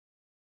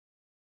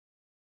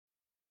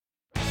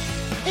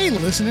Hey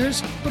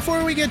listeners,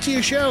 before we get to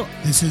your show,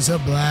 this is a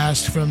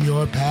blast from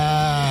your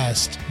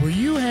past. Were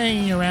you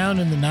hanging around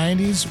in the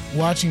 90s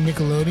watching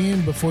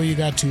Nickelodeon before you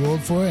got too old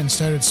for it and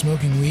started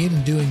smoking weed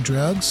and doing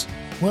drugs?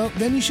 Well,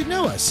 then you should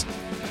know us.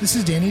 This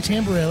is Danny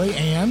Tamborelli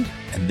and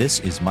this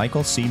is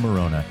Michael C.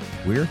 Morona.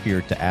 We're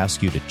here to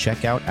ask you to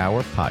check out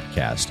our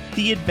podcast,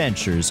 The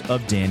Adventures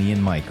of Danny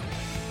and Michael.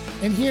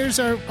 And here's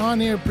our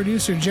on-air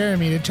producer,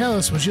 Jeremy, to tell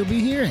us what you'll be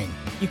hearing.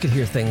 You could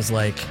hear things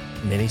like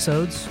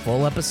minisodes,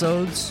 full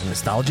episodes,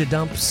 nostalgia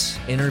dumps,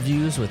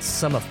 interviews with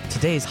some of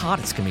today's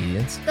hottest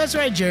comedians. That's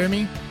right,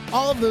 Jeremy.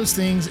 All of those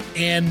things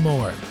and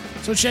more.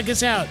 So check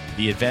us out.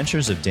 The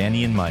Adventures of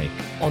Danny and Mike.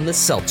 On the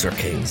Seltzer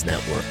Kings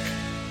Network.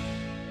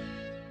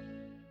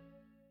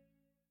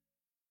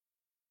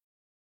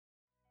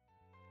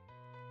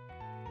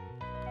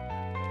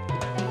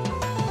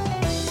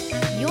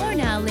 You're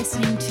now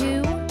listening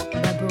to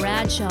The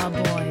Bradshaw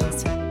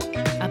Boys,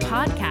 a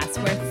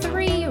podcast where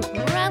three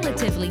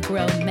relatively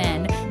grown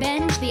men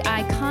binge the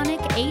iconic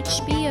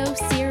HBO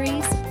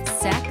series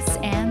Sex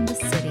and the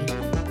City.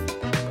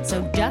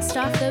 So dust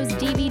off those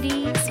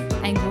DVDs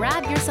and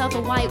grab yourself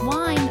a white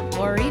wine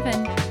or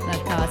even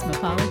a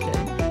Cosmopolitan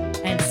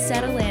and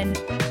settle in.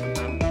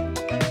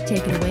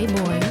 Take it away,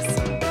 boys.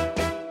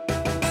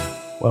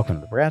 Welcome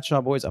to the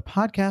Bradshaw Boys, a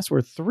podcast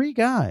where three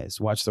guys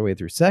watch their way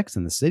through Sex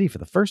and the City for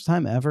the first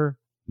time ever,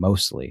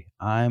 mostly.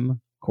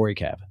 I'm Corey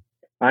Cavan.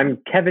 I'm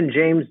Kevin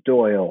James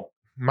Doyle.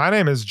 My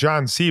name is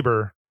John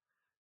Sieber,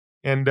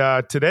 and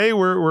today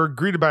we're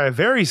greeted by a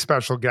very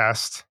special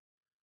guest.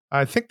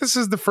 I think this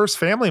is the first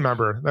family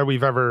member that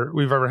we've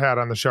ever had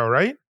on the show,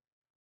 right?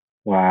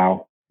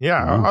 Wow.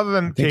 Yeah, other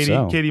than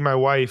so. Katie, my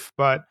wife,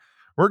 but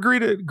we're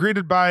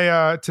greeted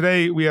by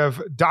today we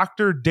have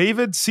Dr.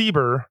 David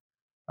Sieber,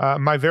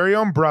 my very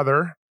own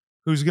brother,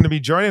 who's going to be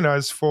joining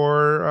us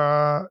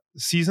for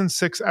season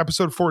 6,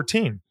 episode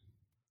 14.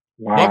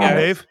 Wow. Welcome,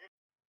 Dave.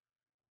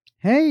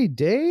 Hey,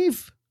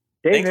 Dave.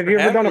 Dave, Thanks have for you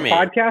ever done a having me.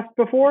 podcast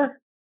before?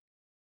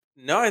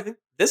 No, I think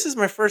this is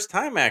my first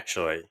time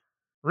actually.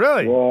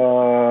 Really?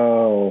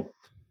 Whoa.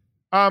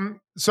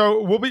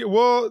 So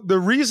the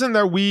reason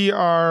that we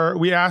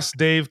asked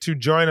Dave to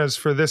join us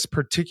for this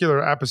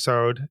particular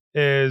episode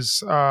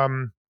is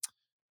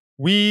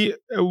we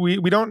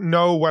don't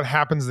know what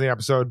happens in the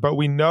episode, but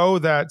we know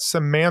that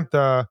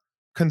Samantha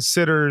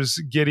considers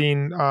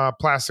getting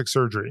plastic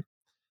surgery.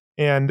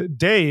 And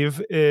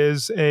Dave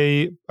is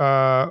a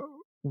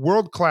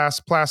world-class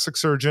plastic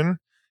surgeon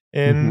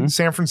in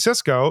San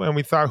Francisco, and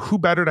we thought who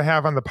better to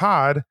have on the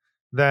pod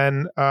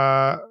than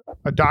a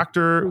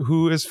doctor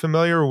who is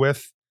familiar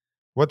with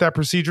what that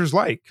procedure's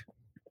like.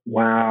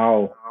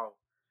 Wow.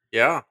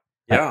 Yeah.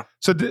 Dave,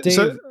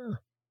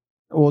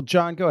 well,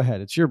 John, go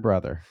ahead. It's your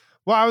brother.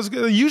 Well,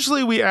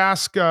 usually we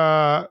ask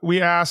all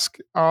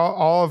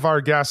of our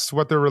guests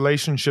what their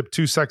relationship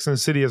to Sex and the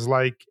City is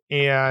like,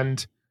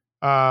 and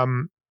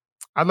I'd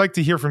like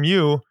to hear from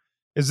you.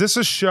 Is this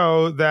a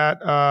show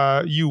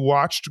that you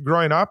watched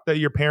growing up that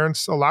your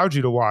parents allowed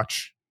you to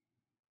watch?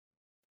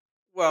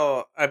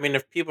 Well, I mean,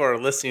 if people are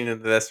listening to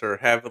this or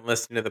have been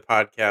listening to the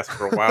podcast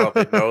for a while,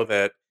 they know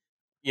that,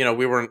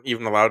 we weren't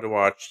even allowed to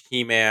watch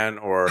He-Man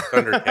or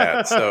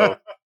Thundercats. So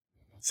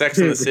Sex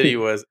and the City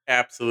was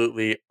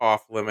absolutely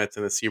off limits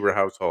in the Sieber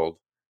household.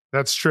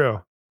 That's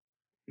true.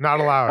 Not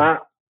allowed.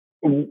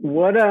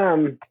 What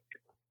have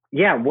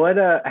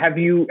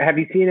you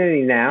seen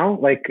any now?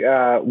 Like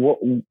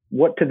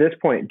what to this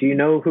point? Do you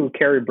know who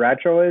Carrie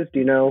Bradshaw is? Do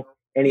you know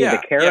any of the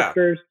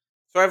characters? Yeah.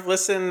 So I've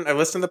listened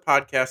to the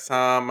podcast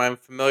some. I'm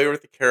familiar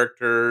with the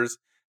characters.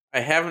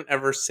 I haven't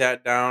ever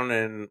sat down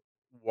and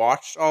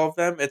watched all of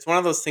them. It's one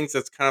of those things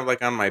that's kind of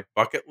like on my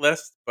bucket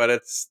list, but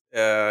it's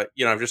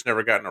I've just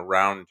never gotten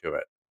around to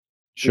it.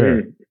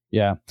 Sure.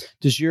 Yeah.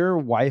 Does your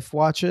wife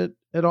watch it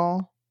at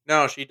all?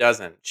 No, she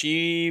doesn't.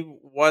 She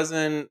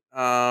wasn't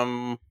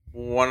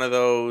one of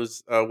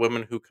those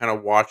women who kind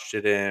of watched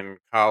it in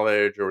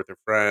college or with her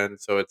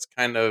friends. So it's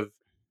kind of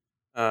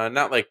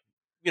not like,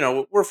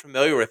 we're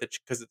familiar with it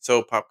because it's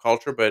so pop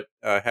culture, but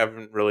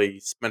haven't really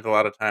spent a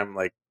lot of time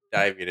like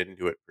diving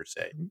into it per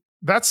se.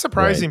 That's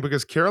surprising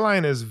because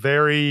Caroline is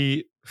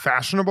very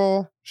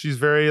fashionable. She's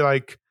very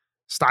like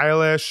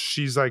stylish.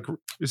 She's like,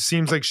 it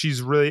seems like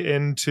she's really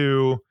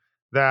into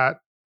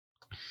that.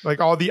 Like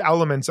all the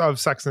elements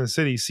of Sex and the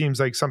City seems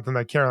like something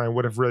that Caroline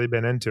would have really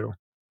been into.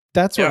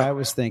 That's what I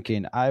was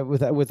thinking. I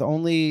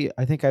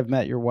think I've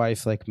met your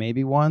wife like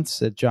maybe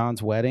once at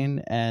John's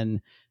wedding,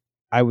 and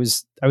I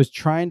was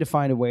trying to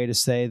find a way to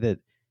say that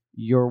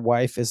your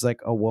wife is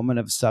like a woman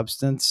of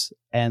substance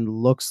and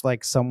looks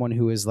like someone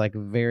who is like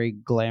very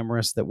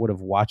glamorous that would have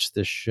watched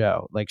this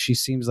show. Like she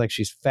seems like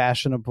she's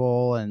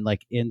fashionable and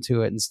like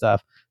into it and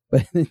stuff.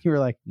 But then you were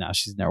like, no,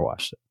 she's never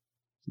watched it.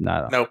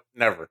 Nope,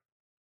 never.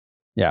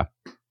 Yeah.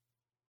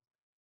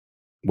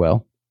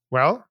 Well,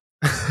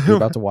 you're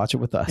about to watch it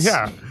with us.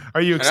 Yeah.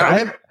 Are you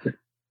excited?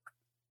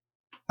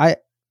 Are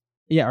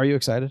you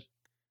excited?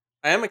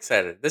 I am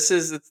excited.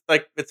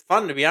 It's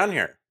fun to be on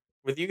here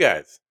with you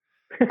guys.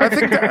 I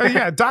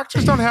think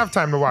doctors don't have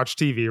time to watch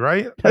TV,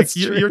 right? That's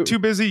like you're true. too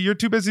busy. You're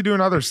too busy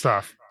doing other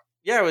stuff.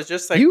 Yeah, it was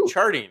just like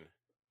charting.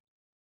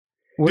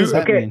 What does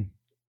that Okay. mean?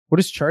 What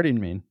does charting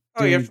mean?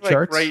 Oh, you Doing have to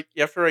charts?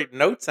 you have to write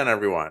notes on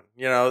everyone.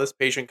 You know, this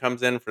patient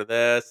comes in for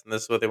this, and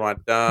this is what they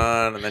want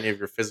done, and then you have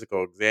your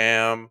physical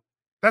exam.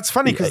 That's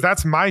funny because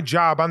that's my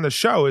job on the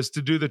show is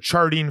to do the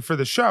charting for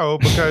the show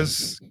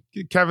because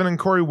Kevin and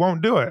Corey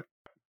won't do it.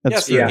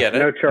 That's you true. get it.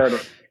 No charting.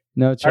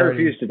 No I charting.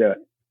 refuse to do it.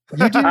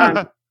 You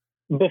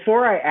do.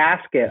 Before I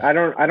ask it, I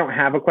don't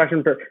have a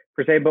question per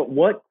se, but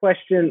what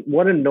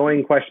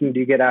annoying question do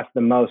you get asked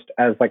the most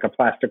as like a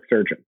plastic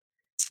surgeon?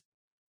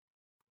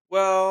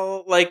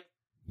 Well, like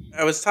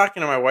I was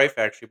talking to my wife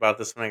actually about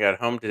this when I got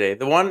home today.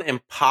 The one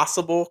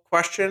impossible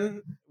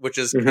question, which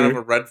is kind of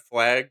a red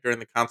flag during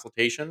the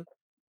consultation,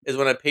 is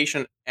when a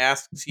patient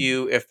asks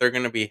you if they're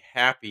going to be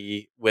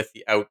happy with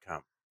the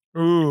outcome.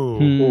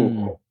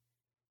 Ooh.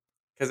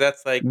 Because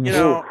that's like, you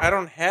know, I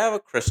don't have a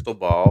crystal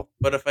ball,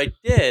 but if I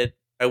did,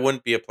 I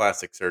wouldn't be a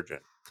plastic surgeon.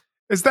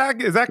 Is that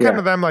kind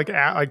of them like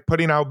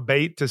putting out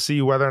bait to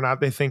see whether or not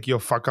they think you'll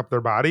fuck up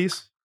their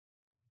bodies?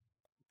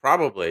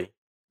 Probably.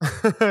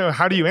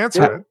 How do you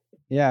answer it?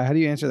 Yeah, how do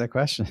you answer that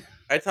question?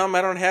 I tell them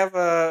I don't have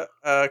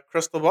a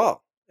crystal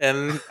ball,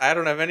 and I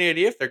don't have any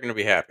idea if they're going to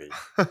be happy.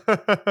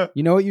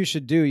 You know what you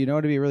should do? You know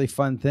what would be a really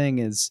fun thing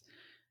is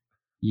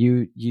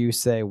you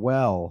say,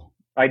 well,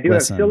 I do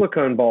have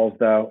silicone balls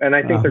though, and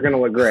I think they're going to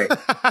look great.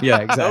 Yeah,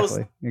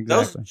 exactly.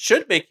 Those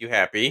should make you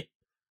happy.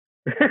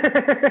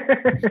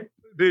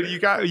 Dude, you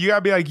got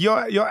to be like, you'll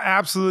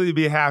absolutely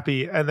be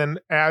happy. And then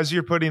as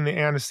you're putting the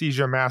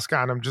anesthesia mask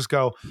on them, just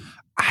go,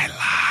 I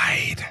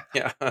lied.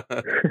 Yeah.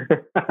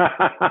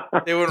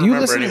 They wouldn't do you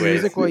remember listen anyways. to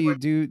music while you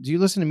do you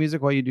listen to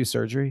music while you do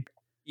surgery?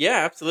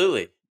 Yeah,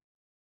 absolutely.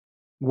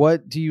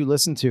 What do you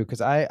listen to?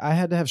 Because I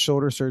had to have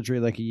shoulder surgery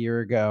like a year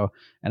ago,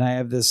 and I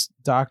have this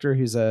doctor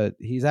he's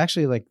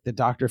actually like the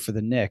doctor for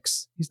the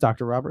Knicks. He's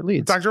Dr. Robert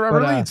Leeds. Dr.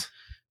 Robert Leeds.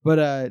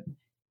 But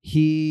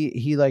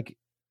he's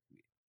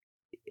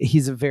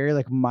a very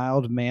like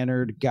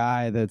mild-mannered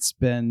guy that's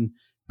been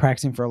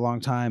practicing for a long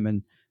time,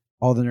 and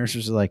all the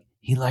nurses are like,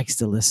 he likes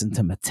to listen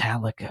to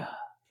Metallica.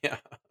 Yeah.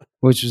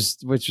 Which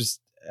was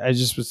I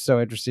just was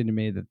so interesting to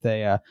me that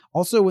they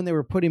also when they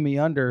were putting me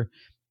under,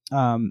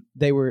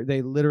 they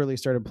literally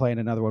started playing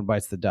Another One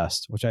Bites the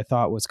Dust, which I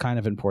thought was kind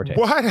of important.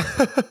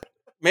 What?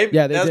 Maybe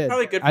yeah, they that was did.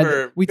 probably good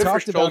for we good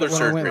talked for about shoulder it when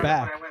surgery. I went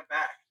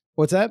back.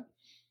 What's that?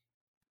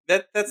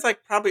 That's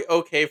like probably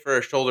okay for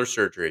a shoulder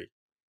surgery.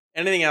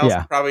 Anything else,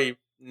 probably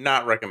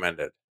not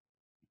recommended.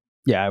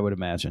 Yeah, I would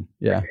imagine.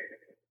 Yeah.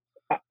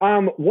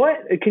 What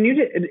can you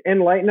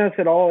enlighten us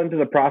at all into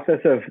the process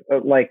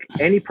of like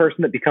any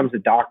person that becomes a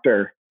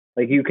doctor?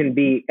 Like you can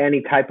be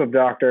any type of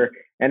doctor,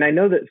 and I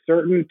know that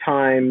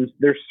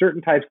there's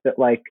certain types that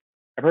like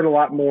I've heard a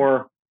lot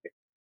more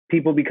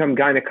people become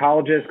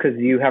gynecologists because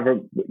you have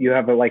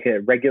a like a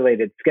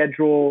regulated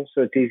schedule,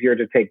 so it's easier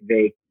to take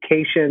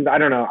vacations. I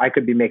don't know. I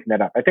could be making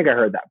that up. I think I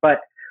heard that, but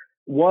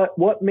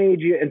what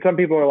made you? And some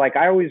people are like,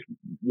 I always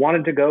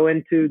wanted to go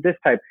into this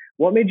type.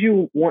 What made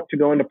you want to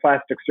go into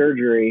plastic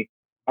surgery?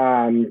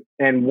 And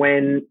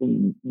when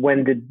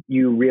did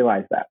you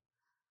realize that?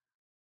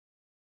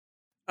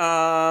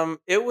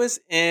 It was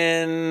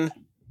in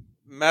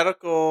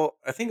medical.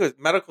 I think it was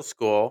medical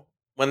school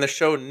when the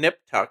show Nip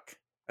Tuck.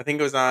 I think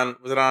it was on.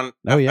 Was it on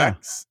FX? Yeah.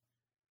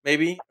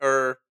 Maybe,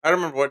 or I don't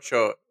remember what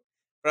show.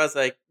 But I was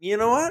like, you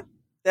know what?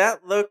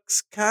 That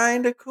looks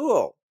kind of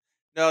cool.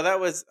 No, that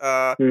was.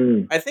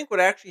 I think what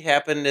actually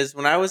happened is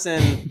when I was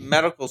in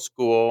medical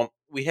school,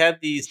 we had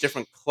these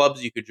different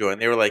clubs you could join.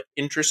 They were like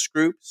interest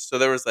groups. So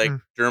there was like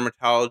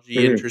dermatology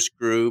interest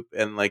group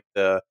and like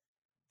the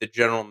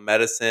general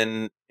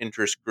medicine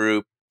interest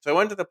group. So I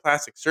went to the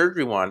plastic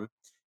surgery one,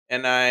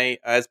 and I,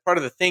 as part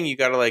of the thing, you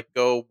got to like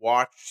go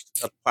watch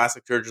a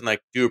plastic surgeon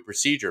like do a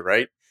procedure,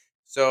 right?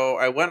 So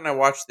I went and I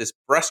watched this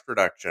breast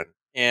reduction,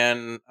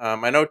 and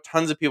I know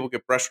tons of people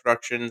get breast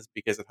reductions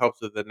because it helps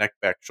with the neck,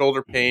 back,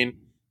 shoulder pain.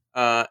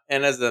 And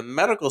as a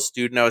medical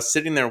student, I was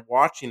sitting there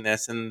watching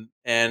this, and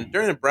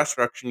during the breast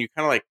reduction, you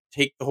kind of like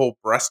take the whole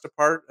breast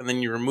apart, and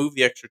then you remove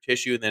the extra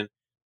tissue, and then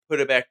put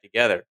it back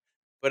together.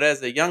 But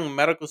as a young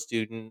medical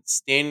student,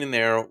 standing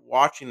there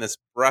watching this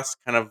breast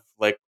kind of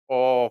like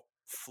all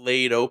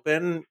flayed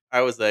open,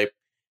 I was like,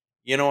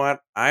 you know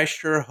what? I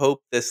sure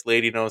hope this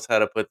lady knows how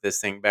to put this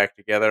thing back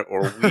together,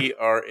 or we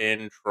are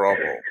in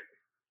trouble.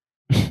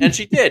 And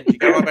she did. She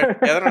got it all back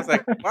together, and I was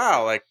like,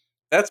 wow, like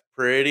that's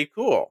pretty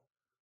cool.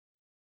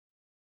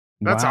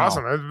 That's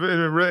awesome.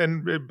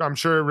 I'm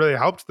sure it really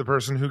helped the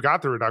person who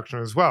got the reduction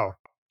as well.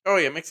 Oh,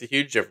 yeah, it makes a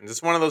huge difference.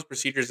 It's one of those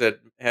procedures that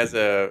has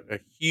a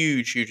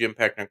huge, huge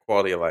impact on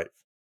quality of life.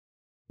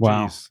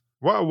 Wow. Jeez.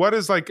 What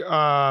is like,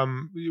 I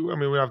mean, we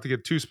don't have to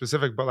get too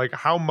specific, but like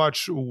how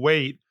much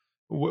weight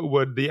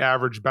would the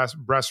average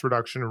breast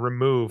reduction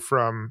remove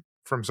from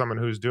someone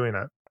who's doing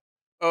it?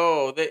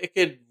 Oh, it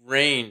could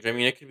range. I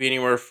mean, it could be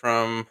anywhere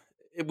from,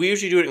 we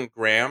usually do it in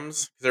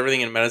grams because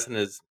everything in medicine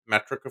is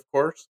metric, of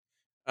course.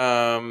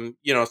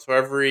 So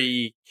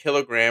every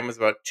kilogram is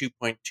about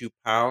 2.2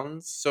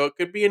 pounds. So it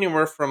could be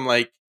anywhere from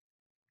like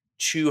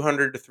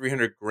 200 to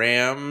 300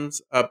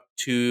 grams up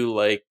to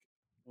like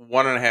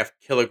 1.5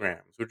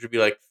 kilograms, which would be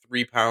like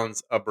 3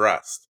 pounds a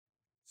breast.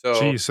 So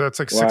Geez, so that's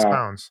like six Wow.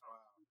 pounds.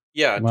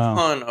 yeah, a Wow.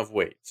 ton of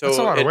weight. That's a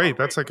So lot of weight.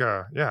 That's like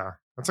a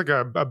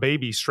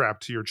baby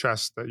strapped to your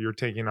chest that you're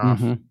taking off.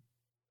 Mhm.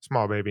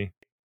 Small baby.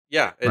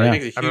 yeah, it Right.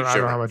 makes a I huge don't know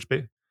how difference.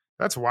 much.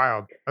 That's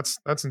wild. That's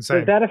Does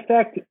insane. that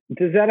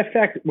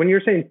affect when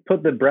you're saying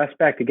put the breast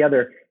back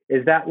together?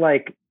 Is that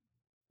like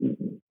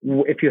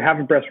if you have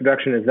a breast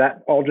reduction, is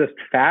that all just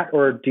fat,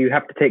 or do you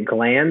have to take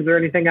glands or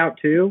anything out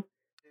too?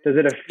 Does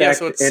it affect? Yeah,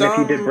 so it's and if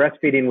you did some-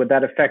 breastfeeding, would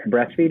that affect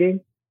breastfeeding?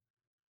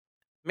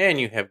 Man,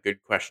 you have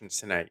good questions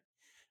tonight.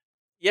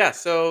 Yeah,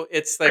 so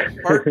it's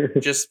like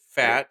part just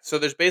fat. So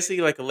there's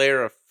basically like a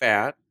layer of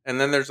fat, and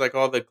then there's like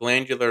all the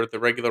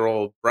regular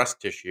old breast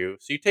tissue.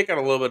 So you take out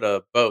a little bit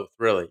of both,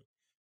 really.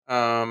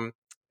 And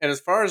as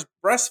far as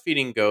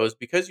breastfeeding goes,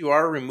 because you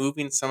are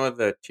removing some of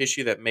the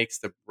tissue that makes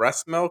the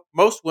breast milk,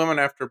 most women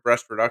after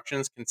breast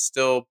reductions can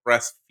still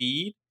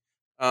breastfeed.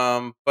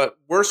 But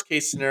worst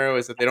case scenario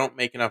is that they don't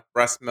make enough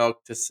breast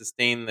milk to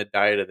sustain the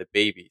diet of the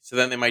baby. So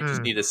then they might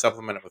just Mm. need to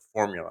supplement it with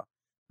formula.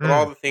 But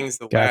all the things,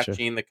 the Gotcha.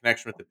 latching, the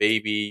connection with the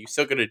baby, you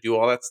still got to do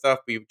all that stuff,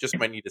 but you just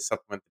might need to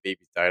supplement the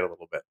baby's diet a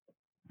little bit.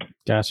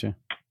 Gotcha.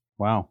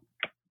 Wow.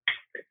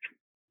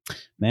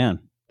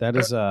 Man, that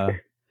is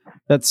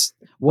that's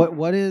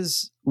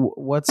what's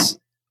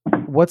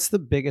the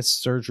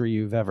biggest surgery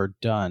you've ever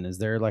done? Is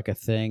there like a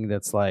thing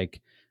that's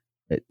like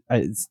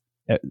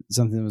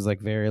something that was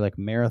like very like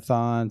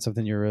marathon,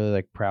 something you're really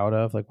like proud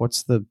of? Like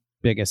what's the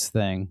biggest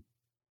thing?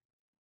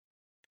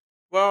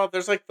 Well,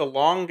 there's like the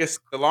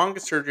longest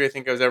surgery I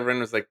think I was ever in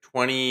was like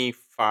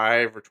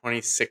 25 or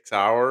 26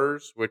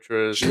 hours, which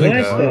was Good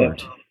like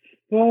Lord.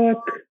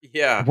 Fuck.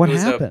 yeah, What it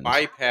was happened? a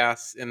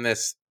bypass in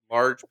this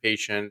large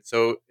patient.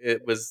 So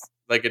it was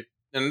like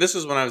and this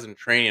was when I was in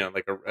training,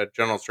 like a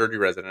general surgery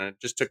resident. It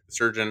just took the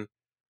surgeon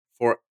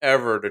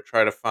forever to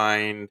try to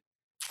find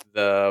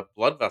the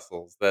blood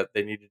vessels that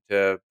they needed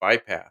to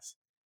bypass.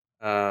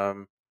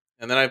 Um,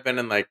 and then I've been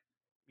in like,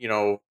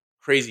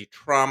 crazy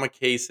trauma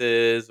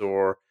cases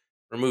or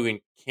removing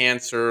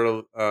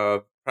cancer.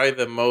 Probably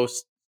the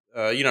most,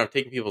 I've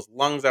taken people's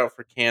lungs out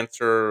for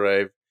cancer.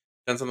 I've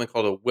done something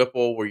called a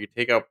Whipple, where you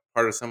take out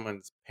part of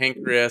someone's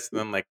pancreas and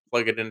then like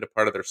plug it into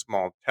part of their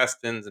small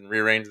intestines and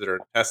rearrange their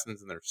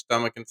intestines in their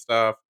stomach and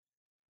stuff. So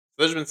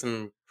there's been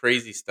some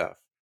crazy stuff.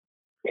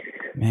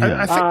 Man.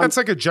 I think that's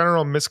like a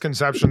general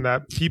misconception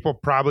that people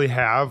probably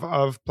have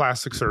of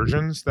plastic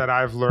surgeons that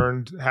I've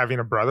learned having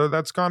a brother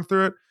that's gone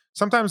through it.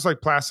 Sometimes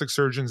like plastic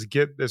surgeons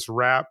get this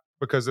rap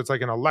because it's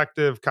like an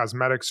elective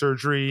cosmetic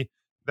surgery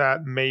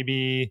that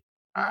maybe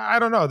I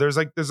don't know. There's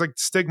like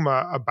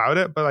stigma about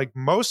it, but like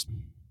most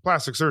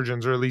plastic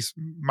surgeons, or at least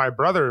my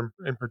brother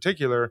in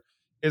particular,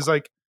 is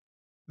like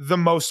the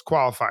most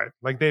qualified.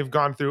 Like they've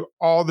gone through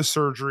all the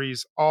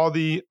surgeries, all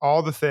the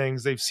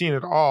things, they've seen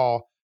it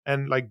all.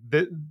 And like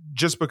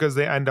just because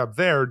they end up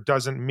there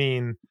doesn't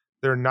mean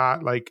they're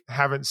not like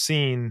haven't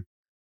seen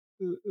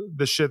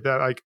the shit that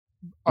like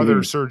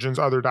other surgeons,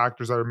 other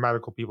doctors, other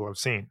medical people have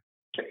seen.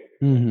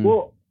 Mhm.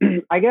 Well,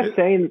 I guess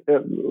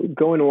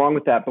going along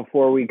with that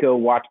before we go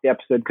watch the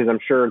episode, because I'm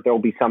sure there'll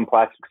be some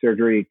plastic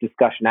surgery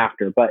discussion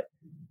after. But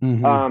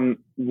Mhm.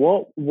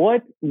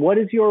 what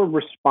is your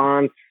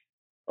response,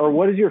 or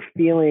what is your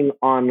feeling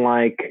on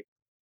like?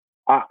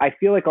 I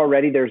feel like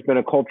already there's been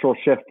a cultural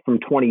shift from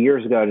 20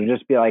 years ago to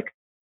just be like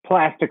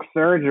plastic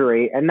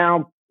surgery, and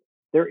now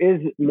there is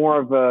more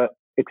of a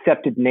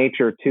accepted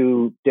nature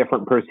to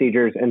different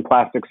procedures in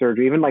plastic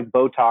surgery, even like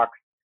Botox.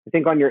 I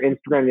think on your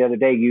Instagram the other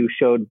day you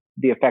showed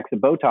the effects of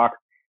Botox.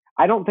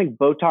 I don't think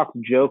Botox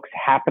jokes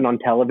happen on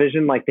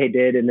television like they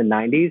did in the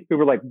 90s. People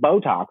were like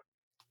Botox,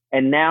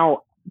 and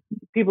now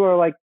people are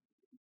like,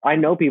 I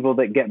know people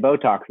that get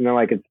Botox and they're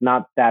like, it's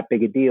not that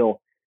big a deal.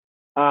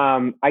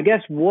 I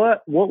guess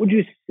what would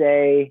you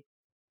say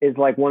is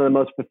like one of the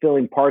most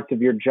fulfilling parts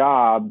of your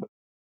job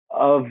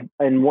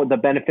and what the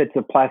benefits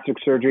of plastic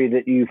surgery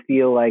that you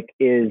feel like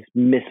is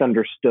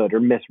misunderstood or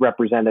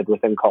misrepresented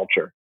within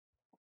culture?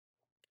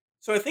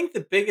 So I think the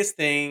biggest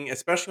thing,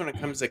 especially when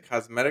it comes to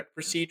cosmetic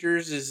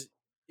procedures,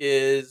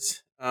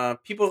 is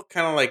people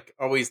kind of like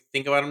always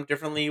think about them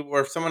differently.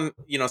 Where if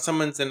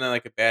someone's in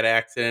like a bad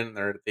accident,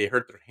 or they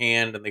hurt their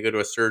hand, and they go to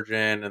a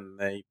surgeon and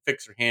they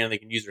fix their hand, and they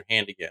can use their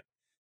hand again.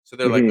 So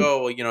they're like,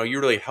 oh, well, you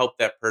really helped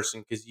that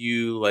person because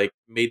you like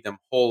made them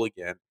whole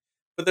again.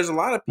 But there's a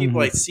lot of people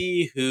I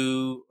see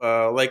who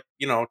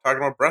talking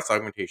about breast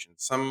augmentation.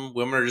 Some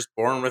women are just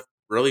born with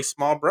really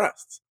small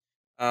breasts.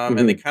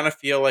 And they kind of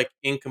feel like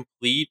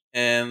incomplete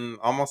and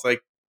almost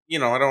like, I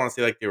don't want to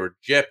say like they were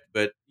gypped,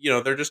 but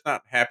they're just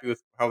not happy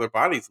with how their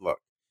bodies look.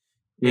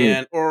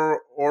 And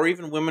or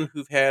even women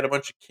who've had a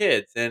bunch of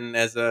kids, and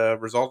as a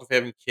result of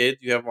having kids,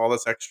 you have all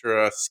this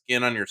extra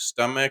skin on your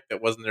stomach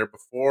that wasn't there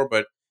before,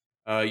 but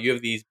you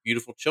have these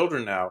beautiful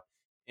children now.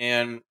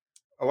 And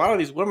a lot of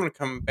these women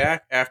come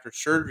back after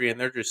surgery and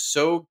they're just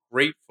so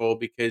grateful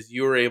because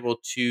you were able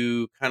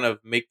to kind of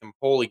make them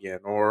whole again,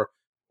 or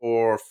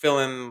fill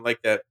in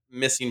like that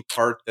missing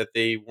part that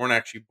they weren't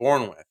actually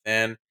born with,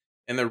 and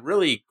they're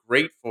really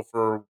grateful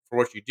for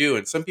what you do.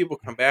 And some people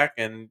come back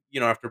and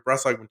after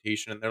breast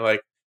augmentation and they're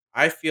like,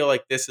 I feel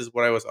like this is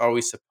what I was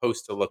always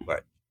supposed to look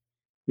like.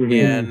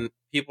 Mhm. And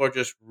people are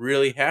just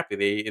really happy.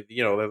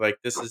 They're like,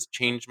 this has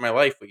changed my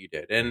life what you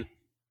did. And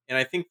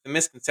I think the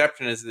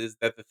misconception is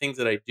that the things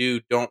that I do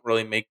don't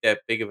really make that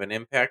big of an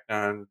impact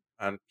on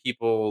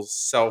people's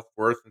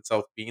self-worth and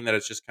self-being, that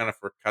it's just kind of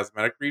for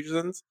cosmetic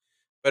reasons.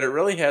 But it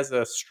really has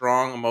a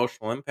strong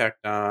emotional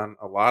impact on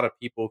a lot of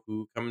people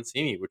who come and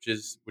see me, which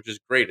is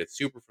great. It's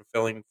super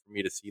fulfilling for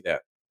me to see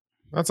that.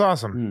 That's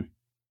awesome.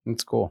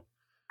 That's cool.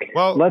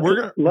 Well, Let's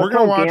we're gonna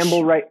all watch.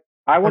 gamble right.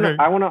 I want to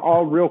Okay. I want to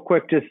all real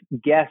quick just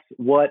guess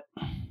what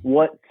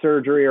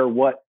surgery or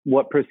what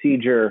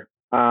procedure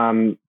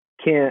Samantha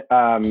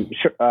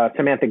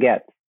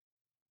gets.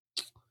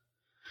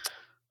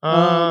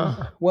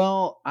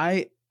 Well,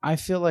 I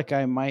feel like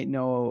I might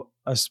know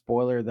a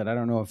spoiler that I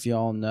don't know if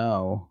y'all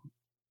know.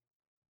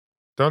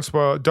 Don't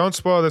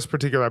spoil this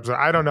particular episode.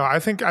 I don't know. I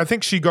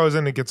think she goes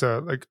in and gets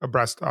a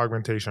breast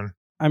augmentation.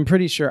 I'm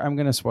pretty sure I'm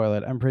going to spoil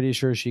it. I'm pretty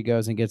sure she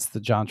goes and gets the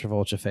John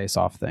Travolta face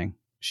off thing.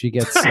 She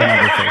gets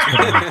another face put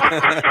on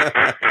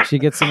her. She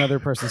gets another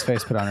person's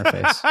face put on her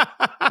face.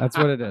 That's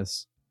what it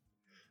is.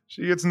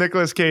 She gets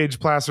Nicolas Cage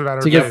plastered on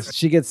her face.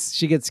 She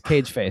gets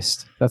cage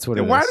faced. That's what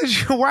it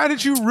is. Why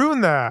did you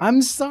ruin that?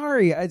 I'm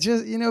sorry. I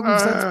just we've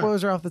said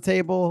spoilers are off the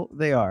table.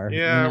 They are.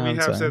 Yeah, we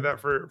have said that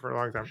for a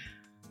long time.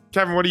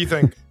 Kevin, what do you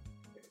think?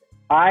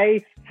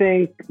 I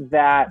think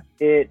that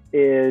it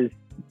is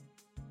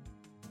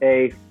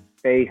a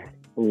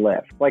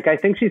facelift. Like, I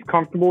think she's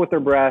comfortable with her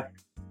breasts.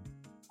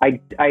 I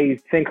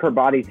think her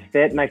body's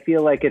fit, and I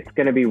feel like it's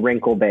going to be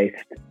wrinkle based.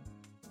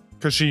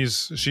 Because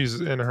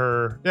she's in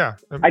her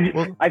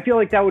I feel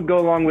like that would go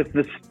along with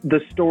the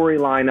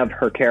storyline of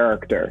her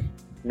character,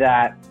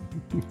 that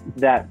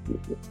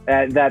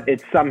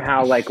it's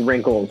somehow like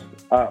wrinkles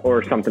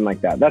or something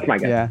like that. That's my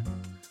guess.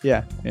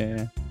 Yeah.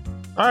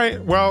 All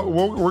right. Well,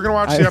 we're gonna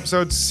watch the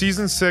episode,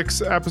 season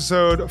 6,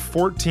 episode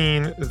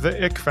 14,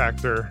 The Ick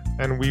Factor,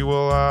 and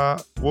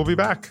we'll be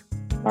back.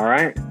 All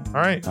right.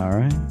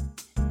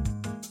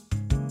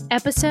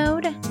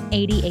 Episode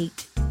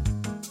 88.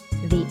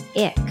 The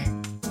Ick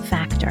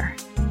Factor.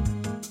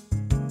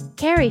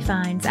 Carrie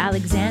finds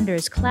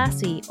Alexander's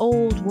classy,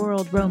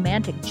 old-world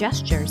romantic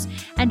gestures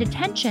and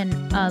attention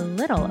a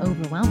little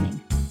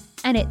overwhelming,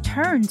 and it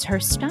turns her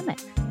stomach.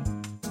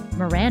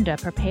 Miranda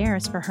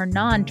prepares for her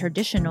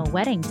non-traditional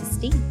wedding to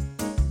Steve.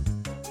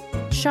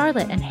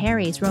 Charlotte and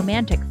Harry's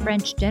romantic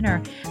French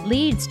dinner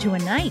leads to a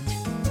night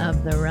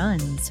of the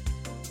runs.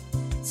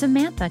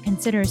 Samantha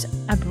considers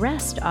a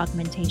breast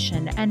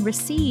augmentation and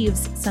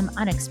receives some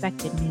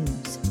unexpected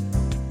news.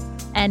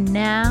 And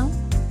now,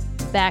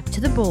 back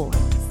to the boys.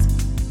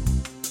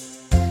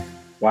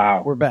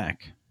 Wow. We're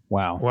back.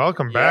 Wow.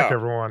 Welcome back,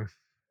 everyone.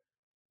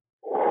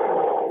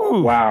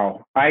 Ooh.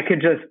 Wow. I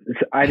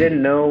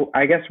didn't know.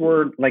 I guess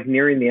we're like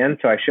nearing the end,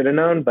 so I should have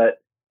known, but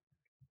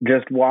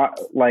just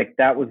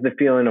that was the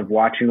feeling of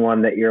watching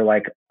one that you're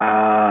like,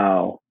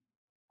 oh,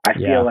 I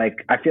feel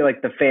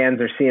like the fans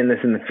are seeing this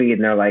in the feed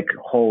and they're like,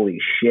 holy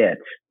shit.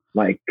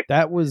 Like,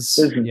 that was,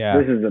 this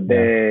is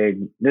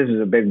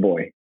a big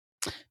boy.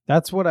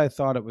 That's what I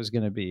thought it was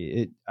going to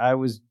be. I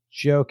was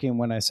joking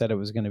when I said it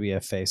was going to be a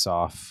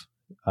face-off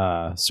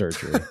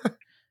surgery.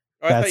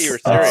 I thought you were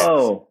serious.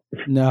 Oh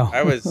no,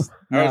 I was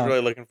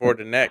really looking forward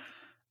to Nick.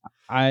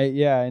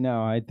 I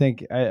know. I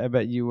think I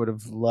bet you would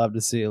have loved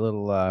to see a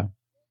little.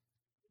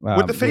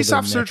 Would the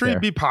face-off surgery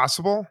be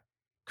possible?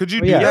 Could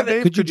you do that,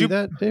 Dave? Could you do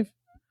that, Dave?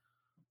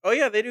 Oh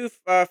yeah, they do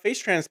face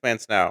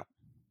transplants now.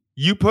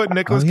 You put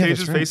Nicolas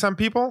Cage's face on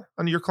people,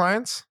 on your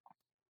clients?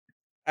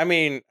 I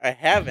mean, I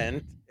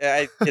haven't.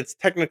 It's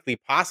technically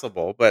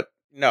possible, but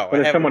no.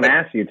 But if someone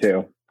asked you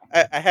to,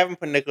 I haven't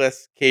put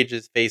Nicolas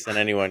Cage's face on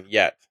anyone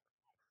yet.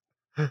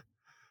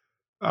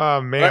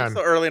 Oh man, but I'm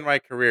still early in my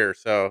career,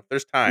 so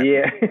there's time.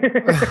 Yeah,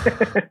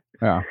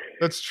 yeah,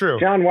 that's true.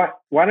 John,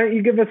 why don't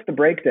you give us the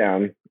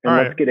breakdown and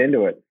let's get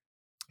into it?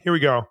 Here we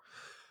go.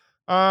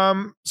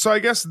 So I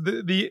guess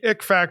the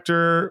ick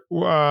factor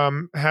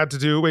had to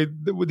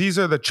do. These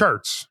are the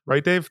charts,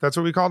 right, Dave? That's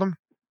what we called them.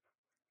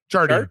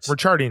 Charting. Charts? We're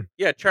charting.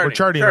 Yeah, charting.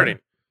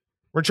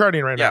 We're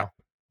charting right now.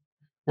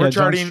 We're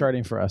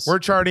charting for us. We're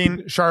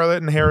charting.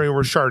 Charlotte and Harry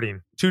were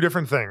charting. Two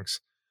different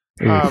things.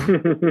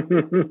 The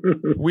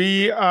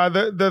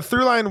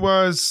through line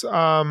was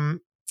kind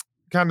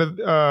of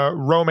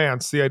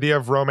romance, the idea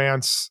of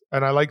romance,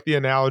 and I like the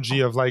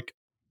analogy of like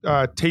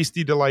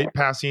tasty delight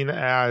passing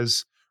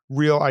as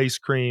real ice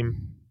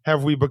cream.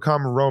 Have we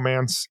become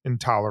romance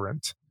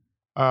intolerant?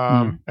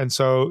 And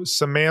so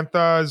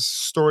Samantha's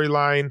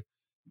storyline,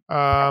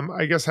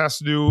 I guess, has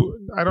to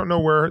do. I don't know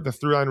where the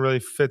through line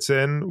really fits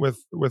in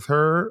with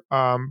her,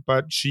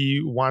 but she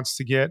wants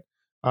to get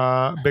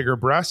bigger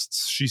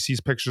breasts. She sees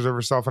pictures of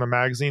herself in a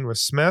magazine with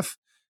Smith,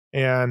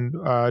 and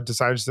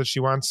decides that she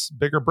wants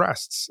bigger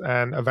breasts.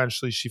 And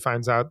eventually she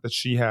finds out that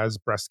she has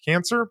breast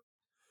cancer.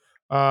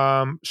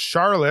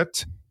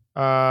 Charlotte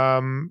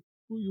and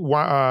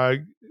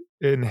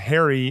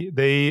Harry,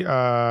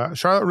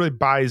 Charlotte really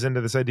buys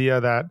into this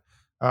idea that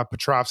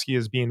Petrovsky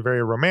is being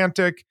very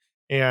romantic,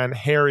 and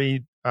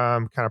Harry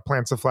kind of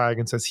plants a flag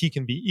and says he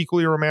can be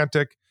equally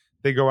romantic.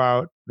 They go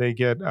out, they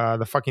get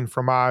the fucking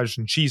fromage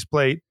and cheese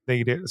plate,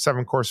 they get a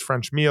 7-course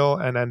French meal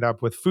and end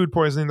up with food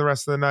poisoning the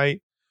rest of the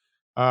night.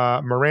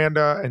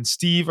 Miranda and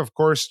Steve, of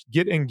course,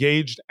 get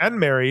engaged and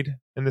married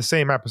in the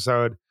same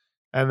episode.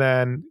 And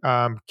then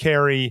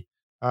Carrie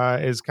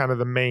is kind of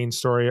the main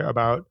story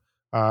about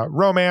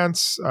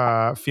romance,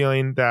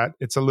 feeling that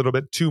it's a little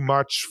bit too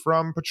much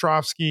from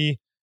Petrovsky,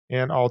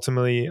 and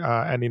ultimately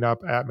ending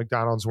up at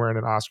McDonald's wearing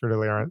an Oscar de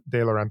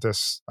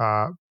Laurentiis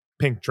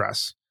pink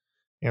dress.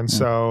 And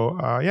so,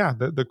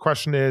 the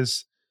question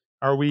is,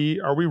 are we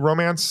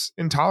romance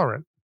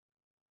intolerant?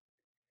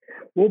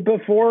 Well,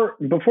 before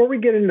we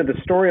get into the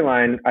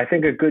storyline, I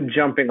think a good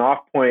jumping off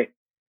point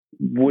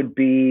would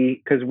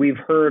be, because we've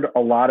heard a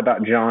lot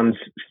about John's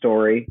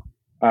story.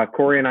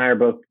 Corey and I are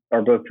both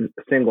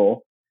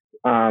single.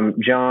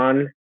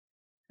 John,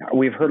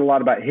 we've heard a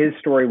lot about his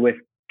story with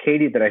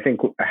Katie that I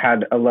think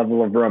had a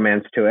level of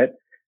romance to it.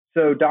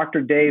 So,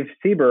 Dr. Dave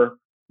Sieber,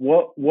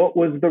 what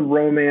was the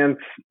romance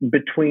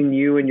between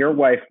you and your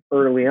wife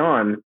early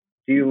on?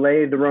 Do you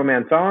lay the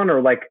romance on, or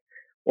was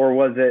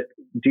it?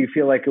 Do you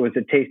feel like it was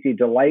a tasty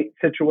delight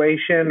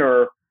situation,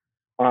 or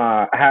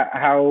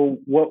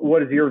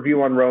what is your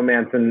view on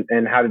romance,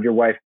 and how did your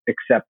wife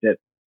accept it?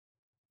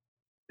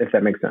 If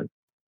that makes sense.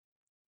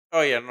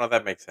 Oh yeah, no,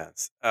 that makes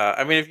sense.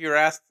 I mean, if you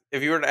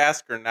were to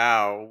ask her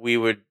now, we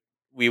would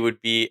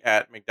be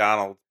at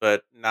McDonald's,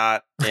 but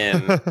not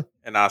in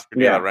an Oscar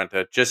de la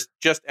Renta, just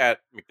at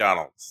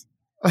McDonald's.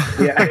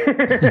 Yeah.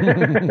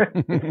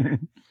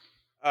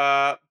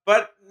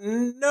 But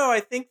no, I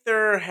think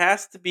there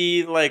has to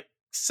be like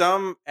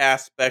some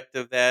aspect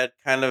of that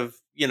kind of,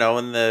 in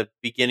the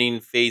beginning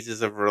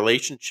phases of a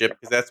relationship,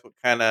 because that's what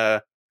kind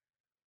of,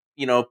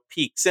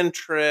 piques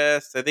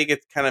interest. I think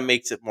it kind of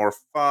makes it more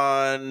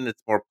fun.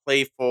 It's more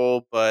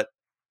playful, but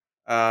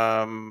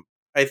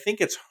I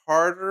think it's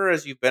harder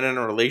as you've been in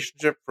a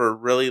relationship for a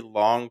really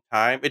long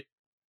time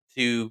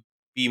to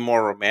be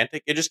more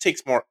romantic. It just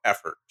takes more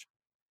effort.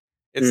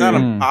 It's not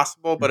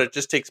impossible, but it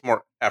just takes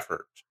more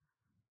effort.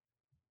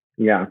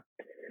 Yeah.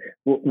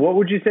 What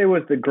would you say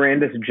was the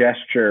grandest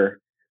gesture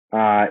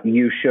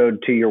you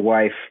showed to your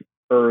wife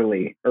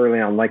early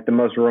on, like the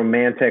most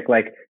romantic,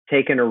 like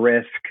taking a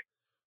risk?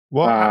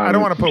 Well, I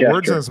don't want to put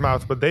words in his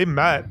mouth, but they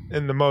met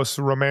in the most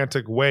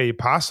romantic way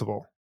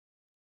possible.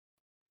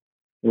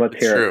 Let's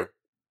hear it.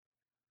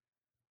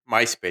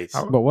 MySpace.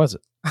 What was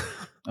it?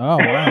 Oh,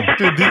 wow.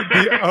 Dude,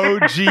 the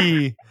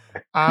OG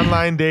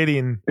online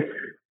dating,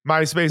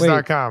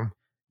 MySpace.com.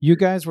 You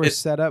guys were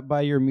set up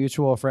by your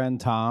mutual friend,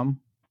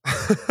 Tom?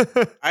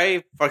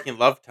 I fucking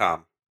love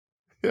Tom.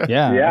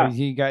 Yeah.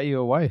 He got you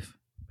a wife.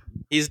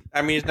 He's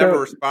never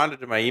responded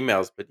to my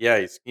emails, but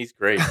yeah, he's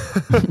great.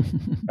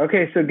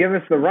 Okay, so give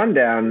us the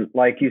rundown.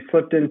 Like, you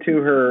slipped into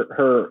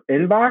her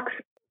inbox?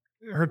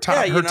 Her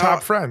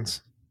top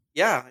friends.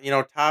 Yeah,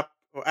 top.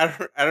 I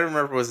don't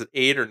remember. Was it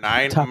 8 or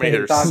 9? Top How many?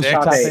 8. There's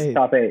 6.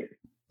 Top 8. It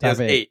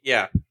was 8.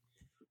 Yeah.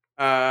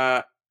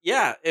 I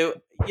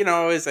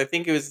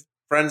think it was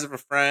friends of a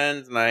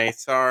friend, and I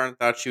saw her and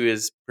thought she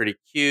was pretty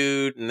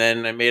cute, and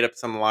then I made up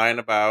some line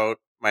about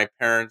my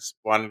parents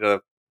wanting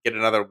to get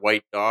another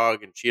white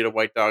dog, and she had a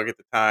white dog at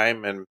the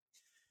time, and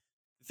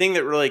the thing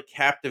that really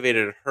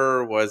captivated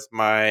her was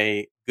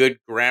my good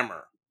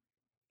grammar.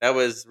 That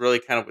was really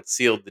kind of what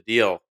sealed the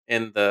deal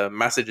in the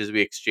messages we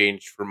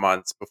exchanged for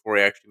months before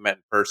we actually met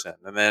in person.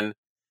 And then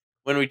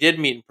when we did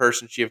meet in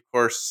person, she, of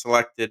course,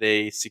 selected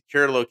a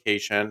secure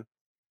location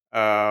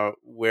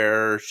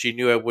where she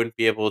knew I wouldn't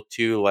be able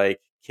to,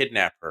 like,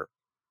 kidnap her,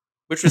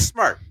 which was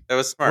smart. That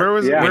was smart. Where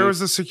was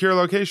the secure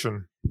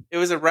location? It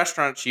was a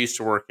restaurant she used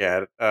to work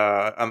at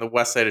on the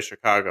west side of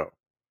Chicago.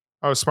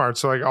 Oh, smart.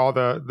 So, like, all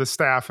the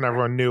staff and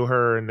everyone knew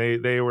her, and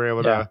they were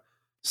able to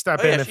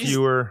step in if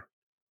you were...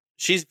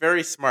 She's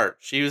very smart.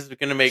 She was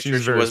going to make sure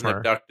she wasn't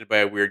abducted by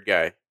a weird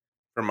guy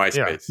from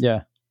MySpace.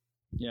 Yeah.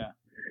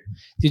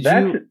 Did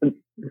you?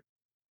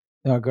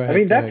 Oh, go ahead.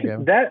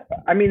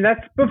 I mean,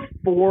 that's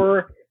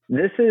before.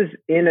 This is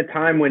in a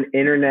time when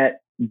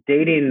internet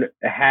dating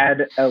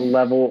had a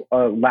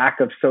lack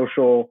of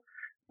social,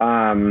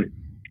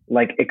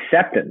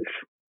 acceptance.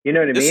 You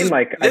know what I mean?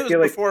 I feel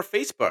like before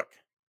Facebook.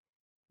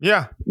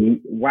 Yeah.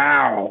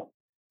 Wow.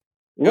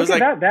 Look at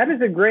that. That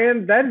is a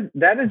grand.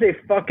 That is a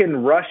fucking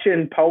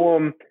Russian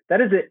poem.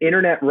 That is an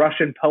internet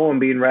Russian poem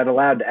being read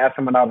aloud to ask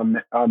someone out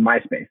on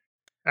MySpace.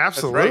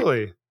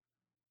 Absolutely. Right.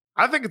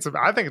 I think it's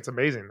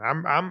amazing.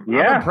 I'm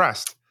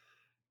impressed.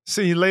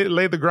 See, he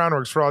laid the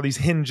groundworks for all these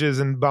Hinges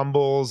and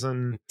Bumbles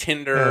and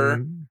Tinder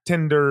and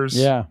Tinders.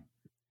 Yeah.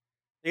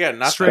 Yeah,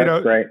 not straight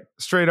OG.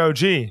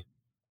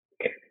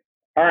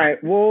 All right.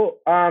 Well,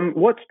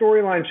 what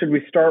storyline should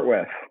we start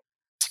with?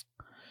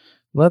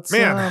 Let's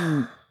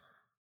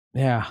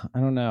Yeah, I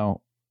don't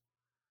know.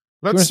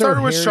 Let's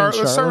start with Harry and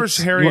Let's start with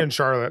Charlotte? Harry and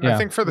Charlotte. Yeah. I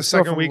think for the Let's go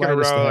second from week in a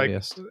lightest to row, like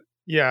heaviest.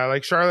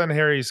 like Charlotte and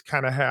Harry's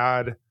kind of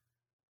had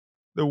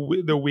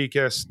the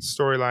weakest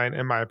storyline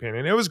in my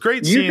opinion. It was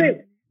great You seeing.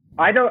 think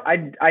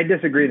I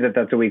disagree that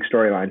that's a weak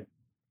storyline.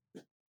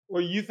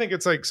 Well, you think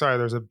it's like, sorry,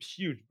 there's a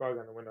huge bug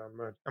on the window.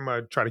 I'm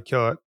gonna try to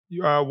kill it.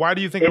 Why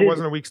do you think it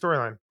wasn't a weak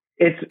storyline?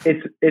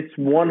 It's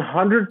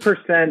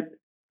 100%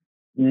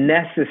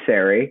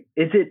 necessary.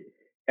 Is it?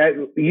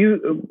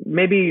 You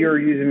maybe you're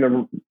using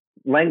the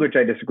language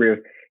I disagree with.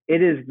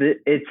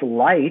 It's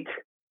light.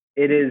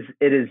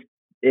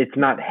 It's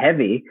not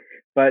heavy.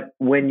 But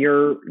when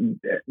you're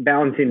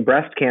balancing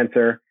breast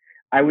cancer,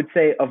 I would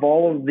say of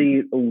all of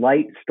the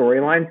light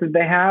storylines that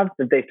they have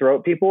that they throw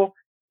at people,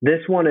 this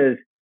one is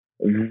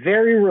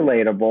very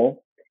relatable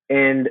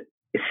and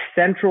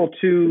central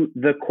to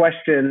the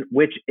question,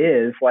 which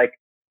is like,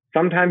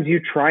 sometimes you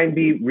try and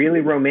be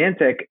really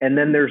romantic, and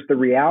then there's the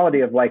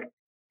reality of like,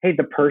 hey,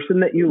 the person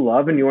that you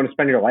love and you want to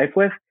spend your life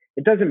with,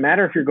 it doesn't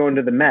matter if you're going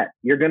to the Met.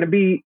 You're going to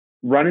be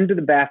running to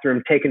the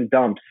bathroom, taking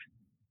dumps,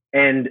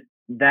 and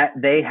that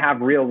they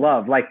have real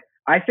love. Like,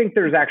 I think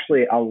there's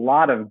actually a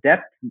lot of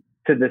depth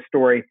to this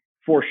story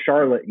for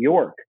Charlotte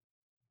York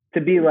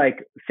to be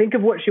like, think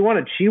of what she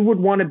wanted. She would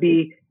want to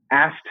be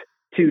asked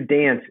to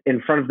dance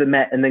in front of the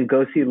Met and then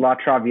go see La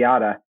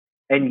Traviata.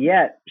 And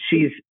yet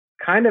she's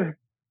kind of,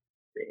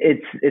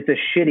 it's a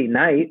shitty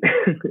night.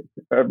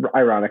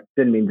 Ironic.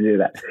 Didn't mean to do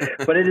that.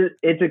 But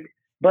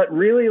but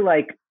really,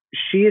 like,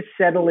 she is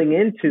settling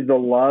into the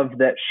love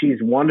that she's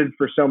wanted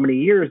for so many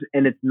years,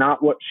 and it's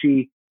not what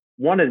she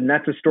wanted. And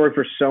that's a story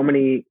for so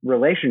many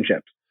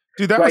relationships.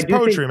 Dude, that was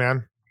poetry,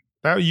 man.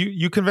 That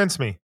you convinced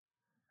me.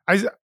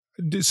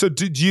 So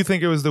do you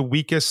think it was the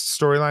weakest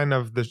storyline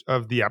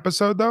of the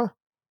episode though?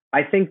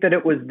 I think that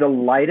it was the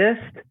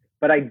lightest,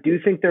 but I do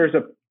think there's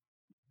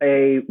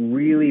a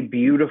really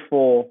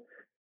beautiful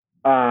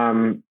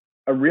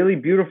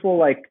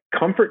like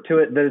comfort to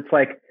it, that it's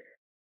like,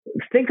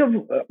 think of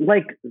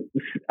like,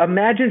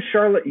 imagine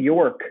Charlotte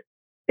York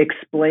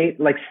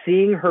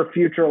seeing her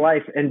future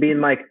life and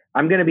being like,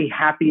 I'm going to be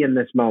happy in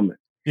this moment.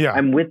 Yeah.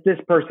 I'm with this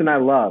person I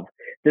love.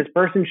 This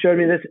person showed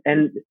me this,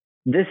 and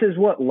this is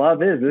what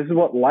love is. This is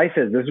what life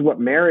is. This is what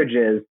marriage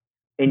is.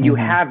 And you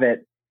have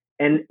it.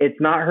 And it's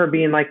not her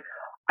being like,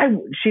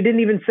 she didn't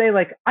even say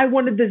like, I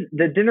wanted this,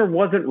 the dinner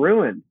wasn't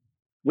ruined.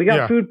 We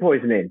got food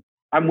poisoning.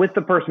 I'm with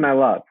the person I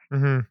love.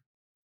 Mm-hmm.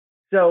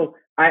 So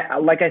I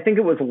think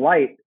it was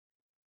light,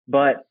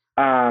 but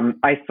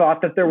I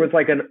thought that there was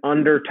like an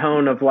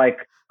undertone of like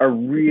a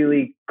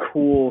really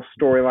cool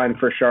storyline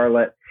for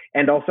Charlotte.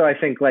 And also I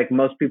think like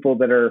most people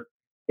that are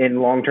in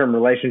long-term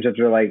relationships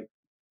are like,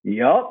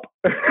 yup.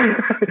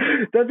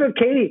 That's what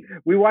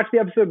we watched the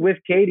episode with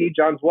Katie,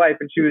 John's wife,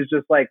 and she was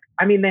just like,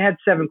 I mean, they had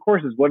 7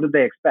 courses. What did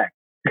they expect?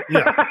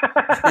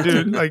 Yeah,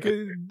 dude, like,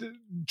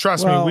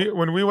 trust me,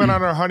 when we went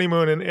on our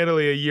honeymoon in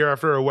Italy a year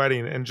after our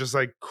wedding and just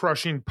like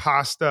crushing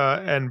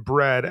pasta and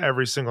bread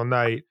every single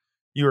night,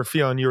 you were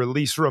feeling your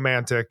least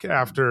romantic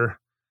after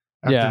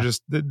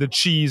just the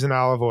cheese and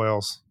olive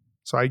oils.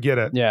 So I get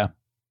it. Yeah.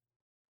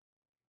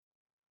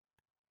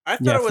 I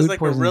thought it was like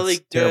a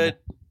really good.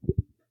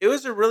 It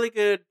was a really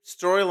good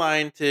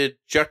storyline to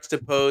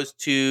juxtapose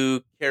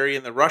to Carrie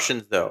and the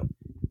Russians, though,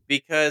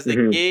 because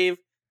it gave.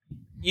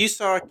 You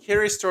saw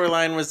Carrie's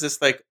storyline was this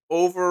like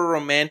over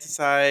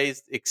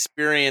romanticized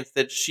experience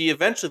that she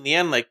eventually in the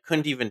end like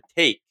couldn't even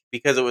take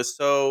because it was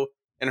so,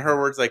 in her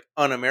words, like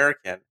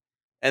un-American.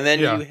 And then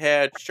you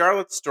had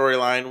Charlotte's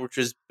storyline, which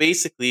is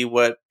basically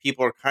what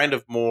people are kind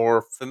of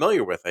more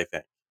familiar with, I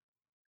think.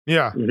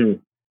 Yeah.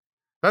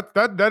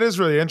 That is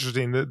really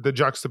interesting, the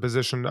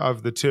juxtaposition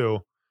of the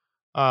two.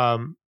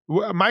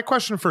 My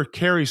question for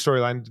Carrie's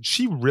storyline, did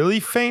she really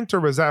faint,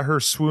 or was that her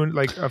swoon,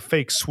 like a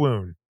fake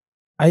swoon?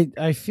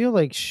 I feel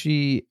like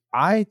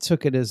I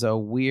took it as a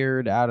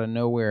weird, out of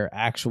nowhere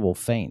actual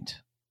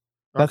faint.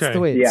 That's the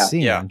way it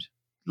seemed. Yeah.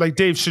 Like,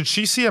 Dave, should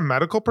she see a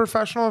medical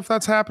professional if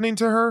that's happening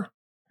to her?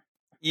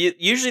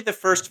 Usually the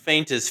first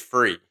faint is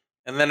free.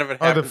 And then if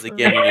it happens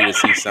again, you need to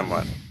see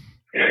someone.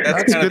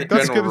 That's kind of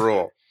the general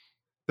rule.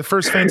 The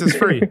first faint is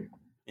free.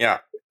 Yeah.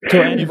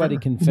 So anybody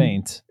can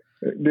faint.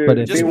 Dude, but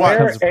it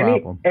becomes a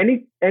problem.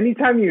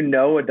 Anytime you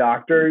know a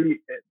doctor,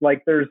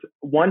 like there's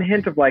one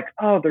hint of like,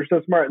 oh, they're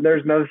so smart.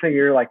 There's another thing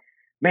you're like,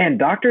 man,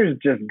 doctors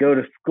just go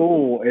to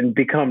school and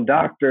become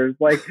doctors.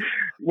 Like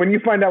when you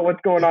find out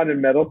what's going on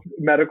in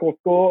medical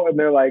school and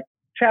they're like,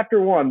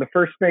 chapter 1, the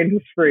first faint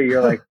is free.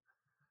 You're like,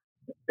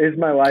 is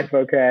my life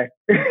okay?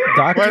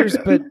 Doctors,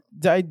 but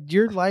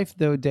your life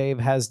though, Dave,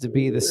 has to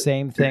be the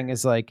same thing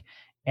as like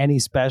any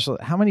special.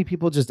 How many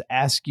people just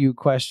ask you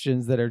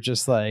questions that are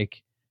just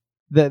like,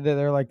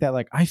 they're like that,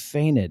 like, I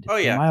fainted. Oh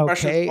yeah, am I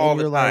okay? All and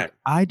you're the time. like,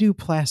 I do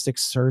plastic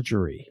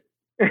surgery.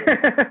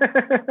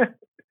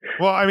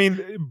 Well, I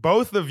mean,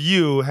 both of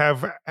you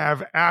have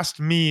asked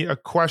me a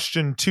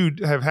question too.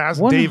 Have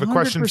asked 100%. Dave a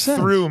question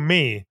through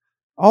me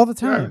all the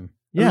time.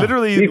 Yeah.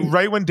 Literally,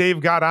 right when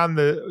Dave got on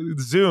the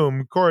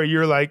Zoom, Corey,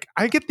 you're like,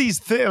 I get these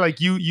things. Like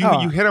you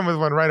hit him with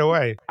one right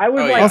away. I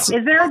was like, Also-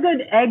 is there a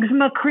good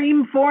eczema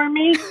cream for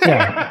me?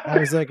 Yeah. I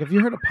was like, have you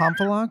heard of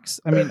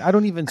Pomfalox? I mean, I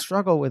don't even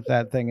struggle with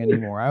that thing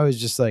anymore. I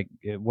was just like,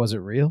 was it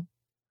real?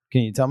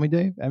 Can you tell me,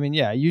 Dave? I mean,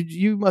 yeah,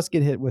 you must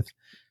get hit with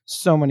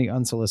so many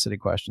unsolicited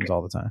questions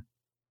all the time.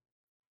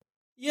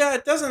 Yeah,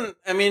 it doesn't.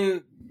 I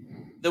mean,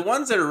 the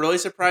ones that are really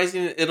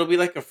surprising, it'll be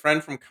like a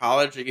friend from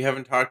college that you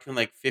haven't talked to in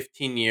like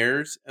 15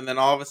 years. And then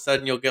all of a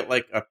sudden you'll get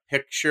like a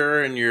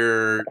picture and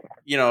your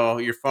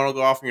phone will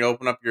go off and you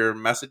open up your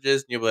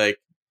messages and you'll be like,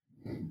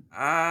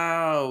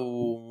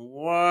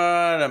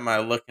 what am I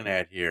looking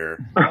at here?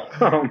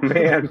 Oh,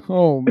 man.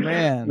 Oh,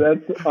 man.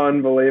 That's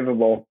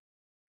unbelievable.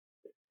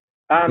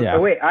 Yeah.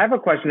 Wait, I have a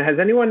question. Has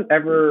anyone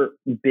ever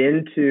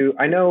been to,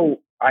 I know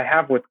I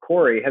have with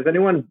Corey, has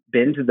anyone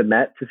been to the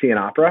Met to see an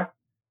opera?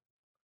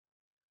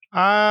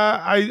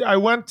 I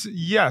went.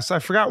 Yes, I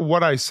forgot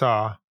what I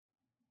saw.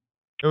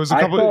 It was a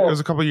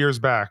couple years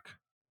back.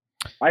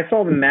 I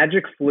saw the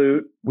Magic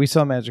Flute. We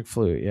saw Magic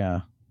Flute, yeah.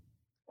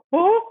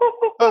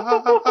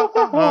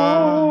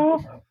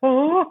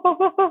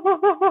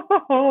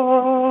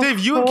 Dave,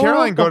 you and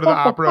Caroline go to the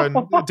opera, and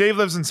Dave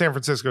lives in San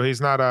Francisco.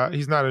 He's not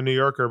a New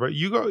Yorker, but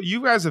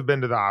you guys have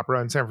been to the opera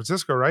in San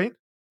Francisco, right?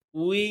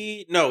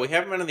 We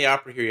haven't been to the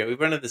opera here yet. We've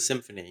been to the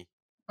symphony.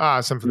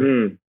 Symphony.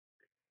 Mm.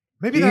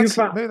 Maybe that's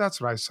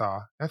what I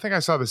saw. I think I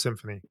saw the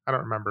symphony. I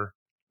don't remember.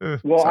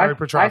 Well, sorry, I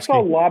Petrovsky. saw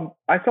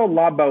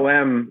La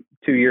Boheme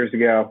 2 years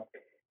ago,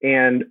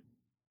 and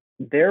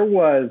it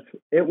was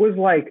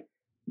like,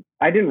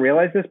 I didn't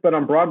realize this, but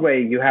on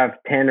Broadway you have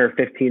 10 or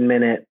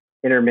 15-minute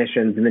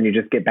intermissions, and then you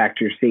just get back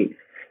to your seat.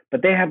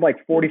 But they had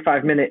like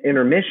 45-minute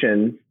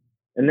intermissions,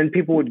 and then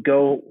people would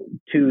go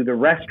to the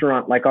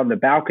restaurant like on the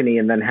balcony,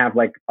 and then have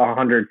like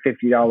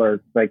 $150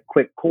 like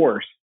quick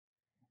course.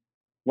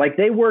 Like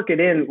they work it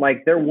in.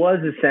 Like there was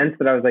a sense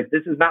that I was like,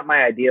 this is not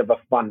my idea of a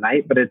fun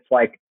night, but it's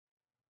like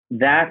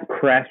that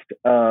crest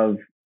of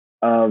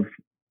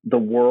the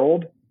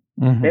world.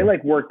 Mhm. They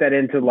like work that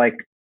into like,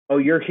 oh,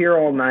 you're here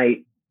all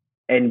night.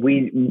 And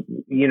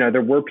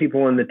there were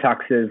people in the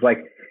tuxes. Like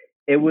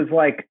it was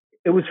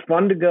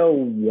fun to go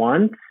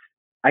once.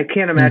 I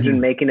can't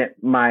imagine making it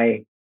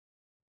my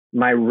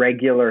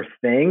regular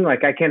thing.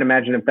 Like I can't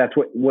imagine if that's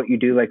what you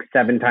do like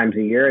 7 times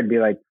a year. I'd be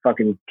like,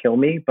 fucking kill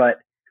me. But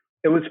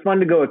it was fun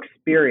to go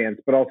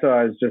experience. But also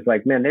I was just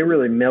like, man, they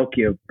really milk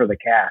you for the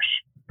cash.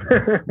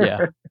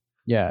 Yeah.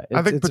 Yeah.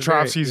 I think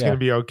Petrovsky's going to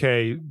be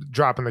okay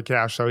dropping the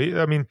cash. So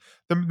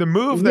the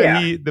move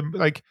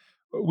that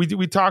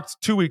we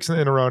talked 2 weeks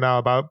in a row now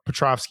about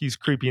Petrovsky's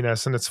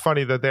creepiness, and it's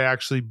funny that they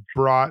actually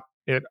brought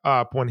it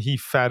up when he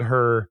fed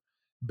her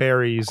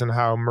berries and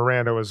how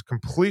Miranda was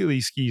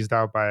completely skeezed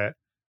out by it.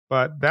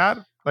 But that,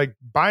 like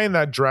buying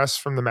that dress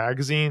from the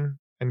magazine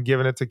and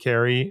giving it to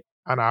Carrie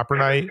on opera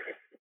night,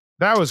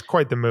 that was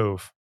quite the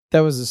move.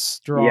 That was a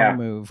strong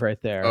move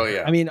right there. Oh,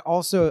 yeah. I mean,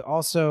 also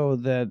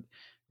that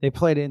they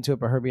played into it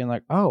by her being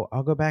like, oh,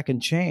 I'll go back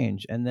and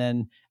change. And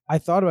then I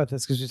thought about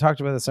this because we talked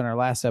about this on our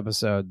last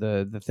episode,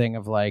 the thing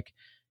of like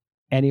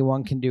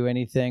anyone can do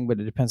anything, but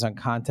it depends on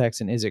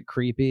context and is it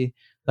creepy?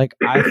 Like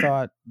I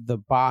thought the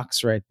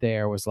box right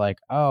there was like,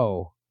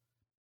 oh,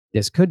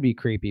 this could be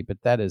creepy,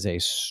 but that is a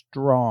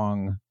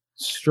strong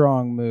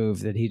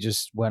move that he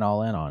just went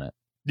all in on it.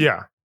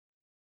 Yeah.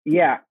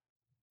 Yeah.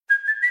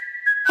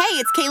 Hey,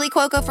 it's Kaylee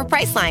Cuoco for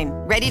Priceline.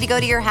 Ready to go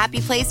to your happy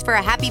place for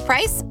a happy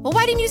price? Well,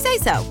 why didn't you say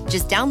so?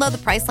 Just download the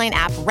Priceline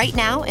app right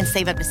now and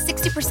save up to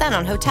 60%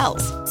 on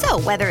hotels. So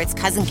whether it's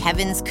Cousin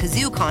Kevin's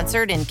Kazoo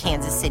Concert in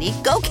Kansas City,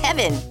 go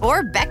Kevin,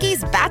 or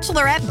Becky's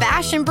Bachelorette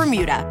Bash in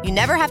Bermuda, you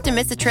never have to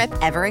miss a trip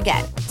ever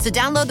again. So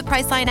download the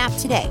Priceline app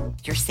today.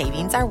 Your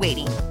savings are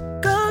waiting.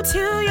 Go to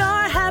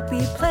your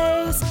happy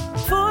place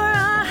for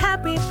a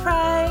happy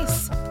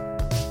price.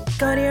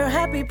 Go to your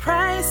happy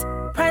price,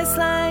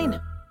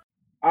 Priceline.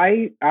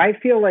 I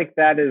feel like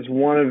that is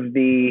one of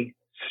the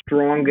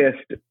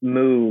strongest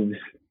moves,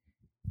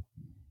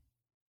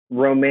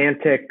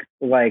 romantic,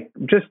 like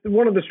just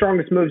one of the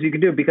strongest moves you could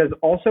do, because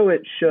also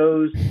it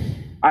shows,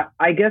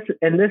 I guess,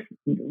 and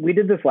we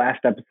did this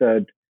last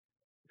episode,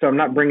 so I'm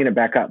not bringing it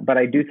back up, but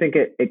I do think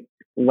it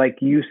like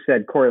you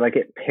said, Corey, like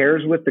it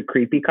pairs with the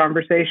creepy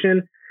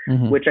conversation,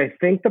 which I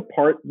think the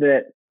part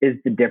that is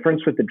the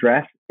difference with the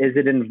dress is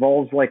it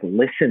involves like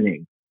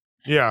listening.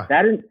 Yeah.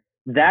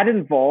 That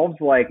involves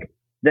like,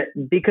 that,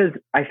 because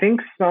I think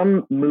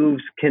some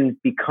moves can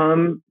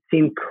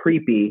seem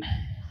creepy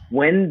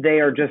when they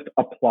are just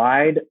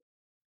applied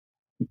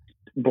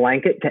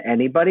blanket to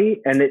anybody,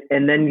 and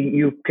then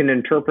you can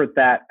interpret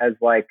that as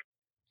like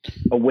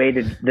a way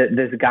that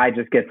this guy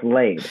just gets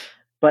laid.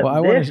 But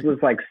was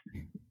like,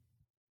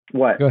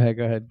 what? Go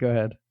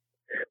ahead.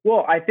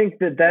 Well, I think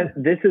that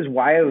this is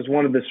why it was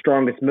one of the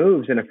strongest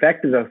moves and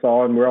affected us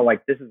all, and we're all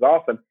like, this is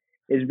awesome,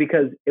 is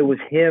because it was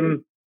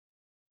him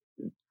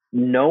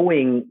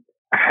knowing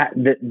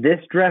that this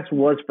dress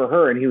was for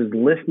her, and he was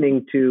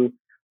listening to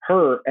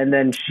her, and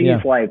then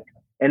she's like,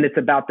 and it's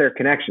about their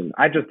connection.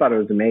 I just thought it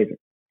was amazing.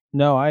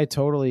 No, I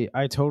totally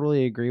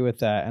agree with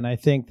that. And I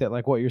think that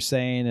like what you're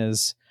saying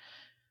is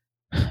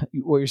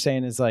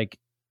like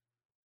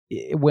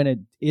when it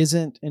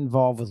isn't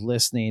involved with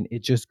listening,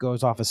 it just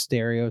goes off a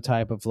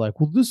stereotype of like,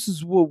 well, this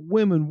is what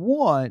women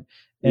want.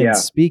 And Yeah.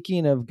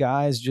 speaking of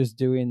guys just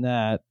doing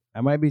that,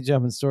 I might be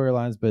jumping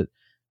storylines, but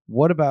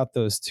what about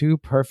those two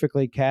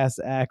perfectly cast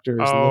actors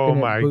Oh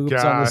looking my at boobs on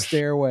the gosh.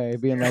 stairway,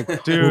 being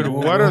like, Dude, "Oh,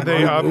 what oh, are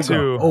they oh, up oh,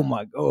 to? Oh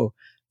my god.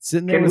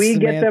 Sitting there Can with we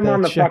get them Samantha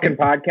on the checking-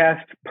 fucking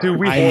podcast? Dude,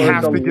 we For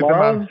have the to get them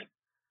on. love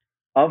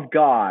of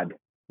God.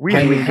 We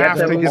Can we have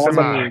get to them get on them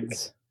the on. mic?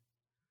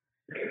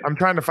 I'm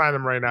trying to find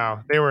them right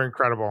now. They were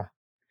incredible.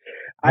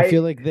 I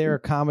feel like they're a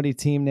comedy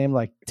team named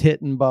like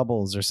Tit and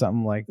Bubbles or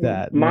something like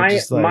that. And they're My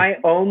just like, my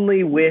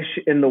only wish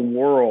in the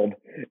world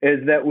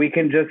is that we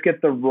can just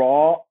get the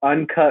raw,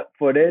 uncut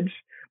footage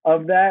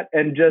of that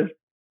and just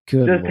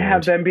good have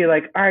Lord. them be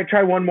like, all right,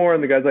 try one more,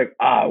 and the guy's like,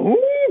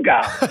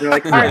 God. They're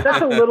like, all right,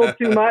 that's a little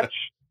too much.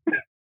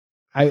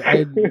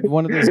 I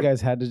one of those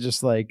guys had to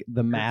just like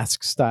the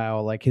Mask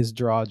style, like his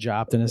jaw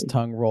dropped and his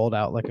tongue rolled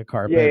out like a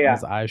carpet Yeah. and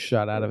his eyes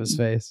shot out of his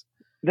face.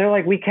 They're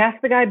like, we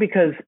cast the guy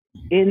because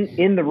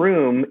in the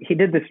room he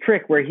did this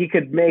trick where he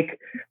could make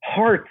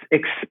hearts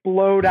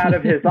explode out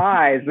of his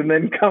eyes and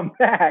then come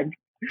back.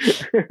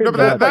 No,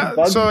 but That's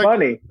Bugs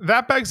Bunny.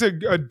 That begs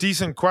a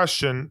decent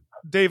question,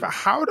 Dave.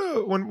 How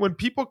do when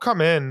people come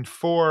in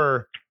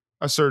for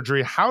a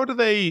surgery, how do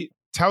they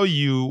tell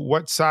you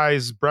what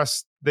size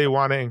breast they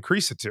want to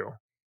increase it to?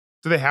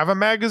 Do they have a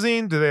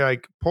magazine? Do they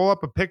like pull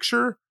up a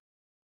picture?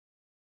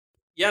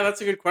 Yeah,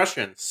 that's a good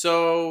question.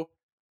 So,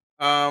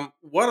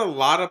 what a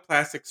lot of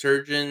plastic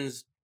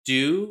surgeons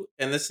do,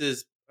 and this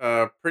is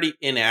pretty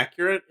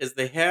inaccurate, is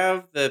they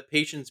have the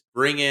patients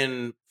bring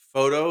in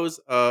photos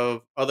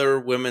of other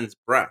women's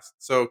breasts.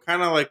 So,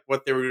 kind of like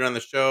what they were doing on the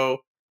show,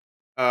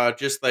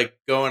 just like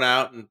going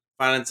out and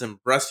finding some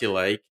breasts you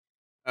like.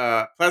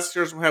 Plastic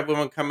surgeons will have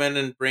women come in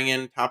and bring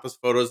in topless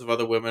photos of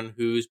other women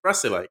whose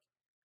breasts they like.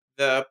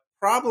 The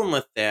problem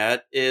with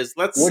that is,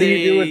 let's say... What do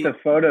you do with the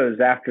photos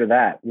after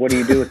that? What do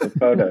you do with the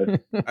photos?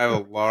 I have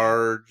a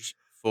large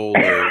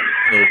folder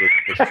filled with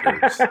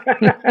pictures.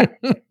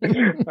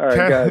 All right,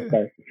 go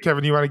ahead.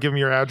 Kevin, you want to give me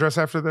your address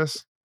after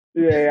this?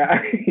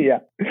 Yeah. Yeah,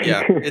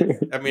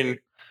 I mean,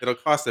 it'll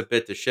cost a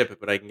bit to ship it,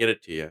 but I can get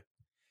it to you.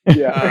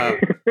 Yeah.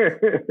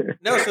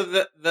 No, so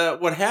the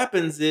what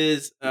happens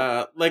is,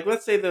 like,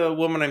 let's say the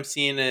woman I'm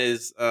seeing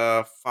is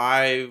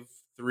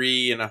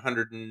 5'3" and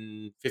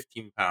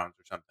 115 pounds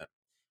or something.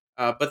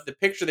 But the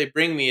picture they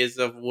bring me is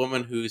of a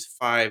woman who's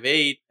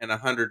 5'8" and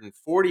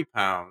 140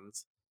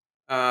 pounds.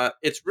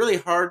 It's really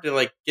hard to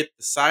like get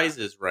the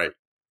sizes right.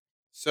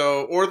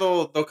 So, or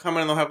they'll come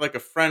in and they'll have like a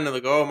friend and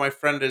they'll go, oh, my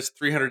friend has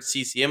 300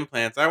 cc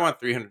implants. I want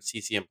 300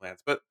 cc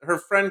implants. But her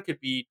friend could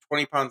be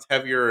 20 pounds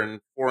heavier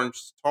and 4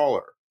 inches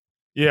taller.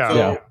 Yeah.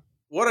 So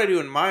what I do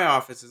in my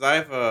office is I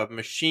have a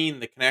machine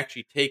that can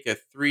actually take a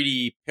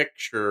 3D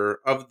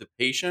picture of the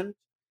patient,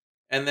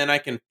 and then I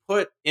can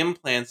put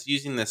implants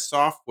using the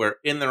software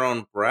in their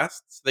own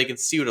breasts so they can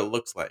see what it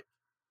looks like.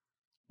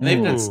 And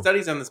they've done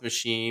studies on this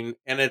machine,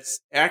 and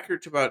it's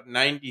accurate to about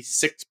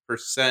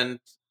 96%.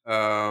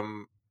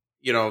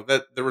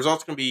 That the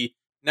results can be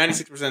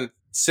 96%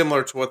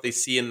 similar to what they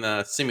see in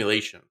the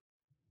simulation.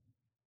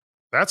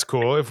 That's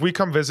cool. If we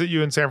come visit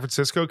you in San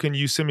Francisco, can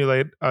you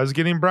simulate us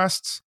getting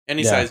breasts?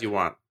 Any size you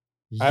want.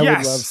 I would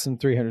love some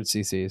 300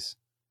 cc's.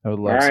 I would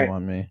love some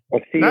on me. I'll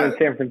see you in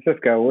San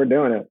Francisco. We're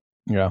doing it.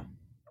 Yeah.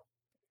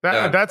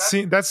 That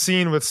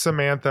scene with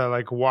Samantha,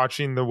 like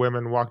watching the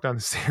women walk down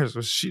the stairs,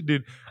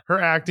 her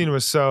acting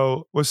was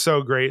so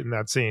great in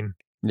that scene.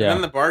 Yeah. And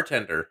then the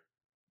bartender.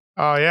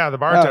 Oh yeah, the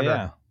bartender. Oh,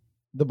 yeah.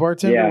 The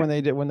bartender when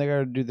they got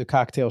to do the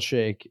cocktail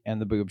shake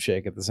and the boob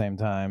shake at the same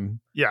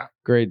time. Yeah.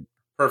 Great.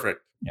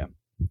 Perfect. Yeah.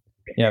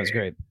 Yeah, it was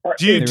great.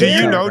 Do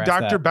you know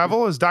Dr.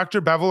 Bevel? Is Dr.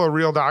 Bevel a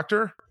real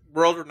doctor?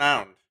 World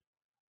renowned.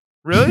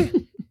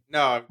 Really?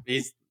 No,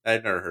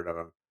 I've never heard of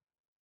him.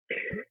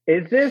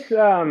 Is this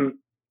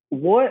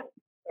what?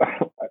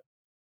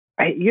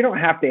 You don't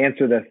have to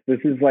answer this. This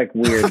is like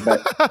weird,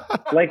 but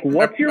like,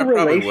 what's your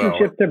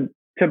relationship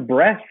to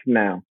breasts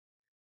now?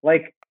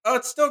 Like, oh,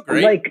 it's still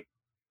great. Like,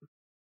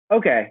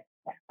 okay,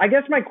 I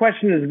guess my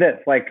question is this: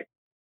 like,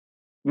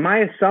 my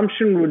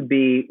assumption would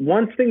be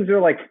once things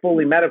are like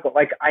fully medical,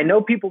 like I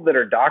know people that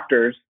are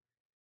doctors,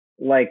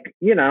 like,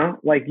 you know,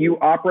 like you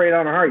operate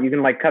on a heart, you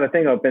can like cut a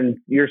thing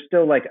open, you're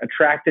still like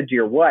attracted to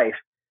your wife.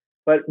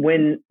 But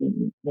when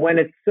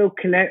it's so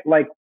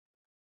like,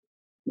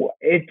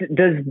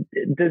 does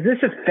this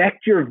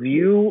affect your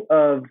view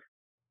of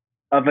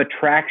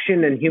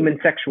attraction and human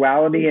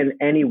sexuality in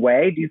any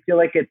way? Do you feel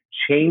like it's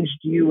changed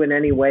you in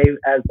any way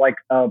as like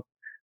a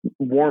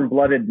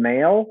warm-blooded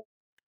male?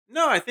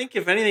 No, I think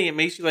if anything, it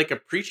makes you like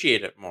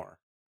appreciate it more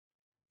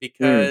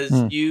because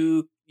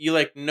you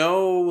like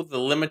know the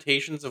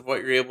limitations of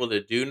what you're able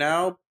to do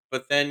now,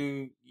 but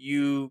then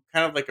you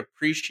kind of like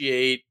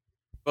appreciate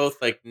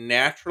both like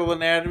natural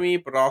anatomy,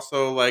 but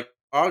also like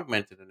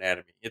augmented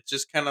anatomy. It's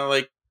just kind of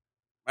like,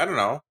 I don't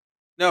know.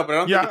 No, but I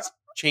don't think it's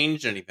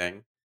changed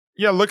anything.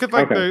 Yeah, look at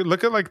like Okay.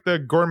 the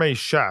gourmet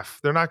chef.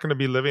 They're not going to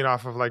be living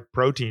off of like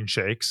protein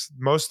shakes.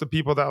 Most of the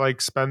people that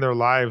like spend their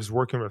lives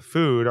working with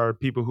food are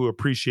people who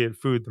appreciate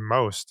food the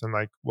most and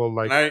like will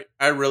like. And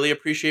I really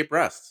appreciate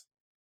breasts.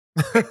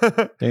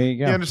 There you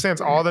go. He understands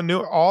all the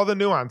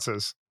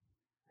nuances.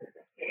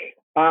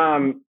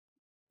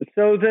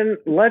 So then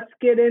let's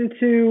get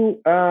into.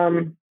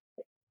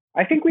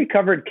 I think we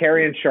covered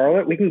Carrie and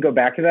Charlotte. We can go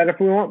back to that if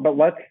we want, but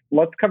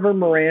let's cover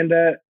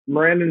Miranda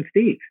and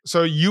Steve.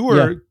 So you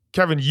were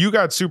Kevin. You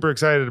got super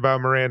excited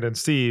about Miranda and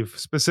Steve,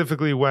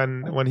 specifically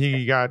when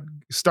he got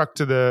stuck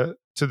to the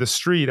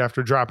street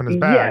after dropping his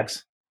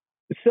bags.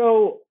 Yes.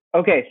 So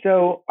okay,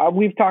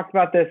 we've talked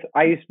about this.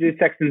 I used to do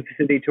Sex and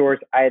the City tours.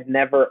 I had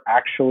never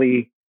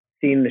actually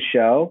seen the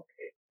show,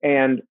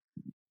 and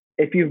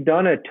if you've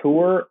done a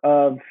tour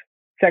of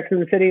Sex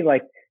and the City,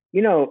 like,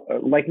 you know,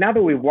 like now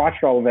that we've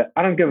watched all of it,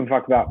 I don't give a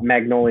fuck about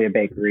Magnolia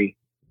Bakery.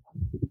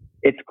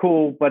 It's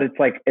cool, but it's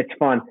like, it's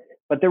fun.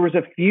 But there was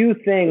a few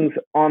things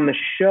on the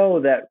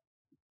show that,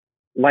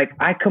 like,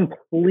 I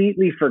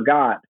completely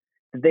forgot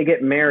that they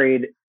get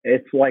married.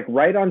 It's like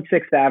right on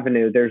 6th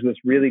Avenue. There's this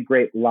really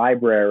great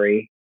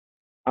library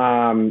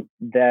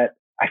that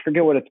I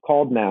forget what it's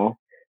called now,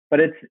 but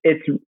it's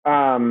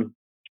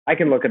I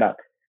can look it up.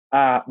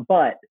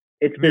 But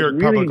it's New York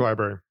really, Public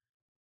Library.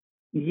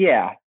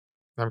 Yeah.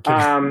 I'm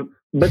kidding.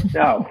 But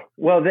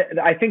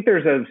I think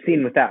there's a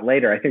scene with that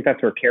later. I think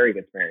that's where Carrie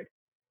gets married.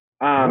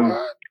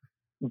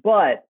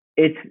 But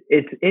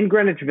it's in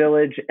Greenwich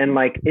Village, and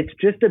like it's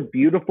just a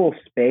beautiful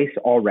space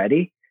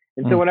already.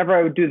 And so whenever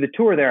I would do the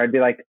tour there, I'd be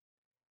like,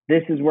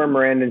 this is where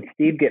Miranda and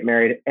Steve get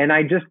married. And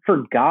I just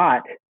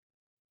forgot.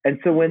 And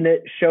so when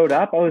it showed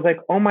up, I was like,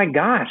 oh my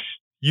gosh.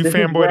 You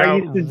fanboyed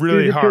out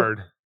really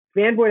hard.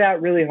 Fanboyed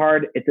out really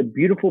hard. It's a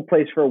beautiful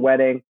place for a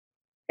wedding.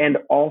 And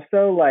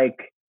also,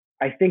 like,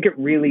 I think it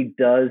really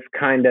does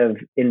kind of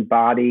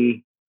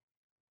embody,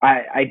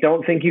 I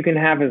don't think you can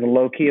have as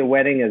low-key a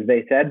wedding as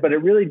they said, but it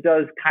really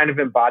does kind of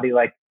embody,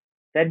 like,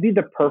 that'd be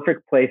the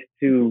perfect place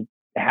to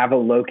have a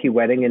low-key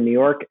wedding in New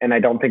York. And I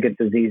don't think it's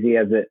as easy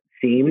as it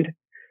seemed,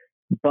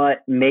 but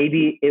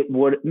maybe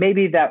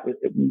that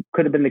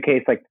could have been the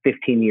case like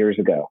 15 years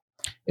ago.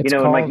 It's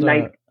called,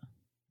 like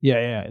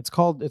yeah. It's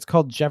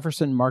called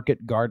Jefferson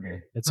Market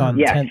Garden. It's on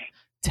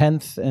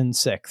 10th and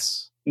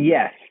 6th.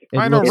 Yes.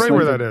 I know right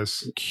where that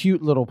is.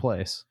 Cute little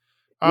place.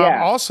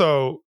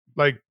 Also,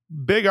 like,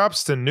 big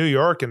ups to New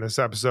York in this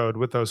episode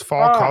with those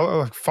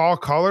fall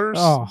colors.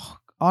 Oh,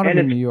 autumn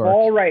in New York.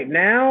 Fall right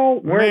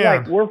now.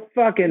 We're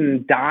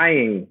fucking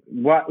dying.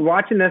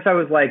 Watching this, I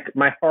was like,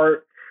 my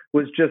heart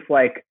was just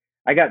like,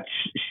 I got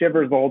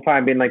shivers the whole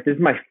time, being like, this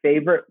is my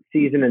favorite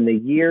season in the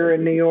year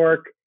in New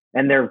York,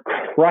 and they're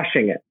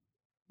crushing it.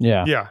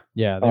 Yeah.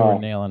 They were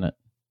nailing it.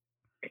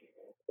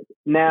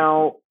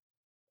 Now,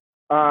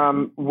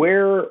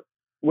 where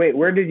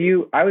did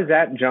you? I was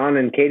at John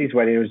and Katie's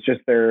wedding. It was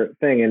just their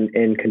thing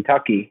in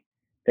Kentucky.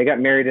 They got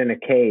married in a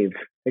cave.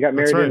 They got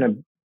married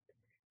in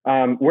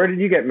a. Where did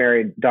you get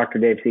married, Dr.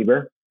 Dave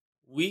Sieber?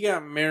 We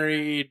got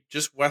married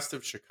just west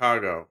of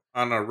Chicago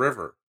on a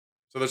river.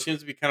 So there seems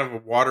to be kind of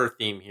a water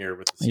theme here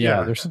with the Sieber.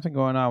 Yeah, there's something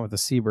going on with the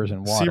Siebers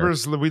and water.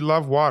 Siebers, we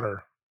love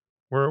water.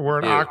 We're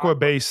an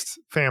aqua-based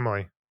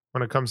family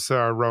when it comes to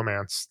our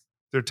romance.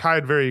 They're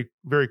tied very,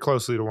 very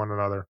closely to one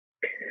another.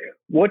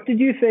 What did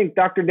you think,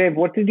 Dr. Dave?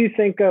 What did you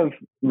think of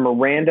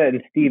Miranda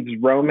and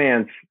Steve's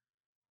romance?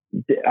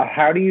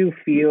 How do you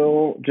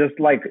feel, just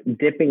like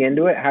dipping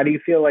into it? How do you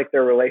feel like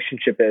their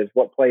relationship is?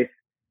 What space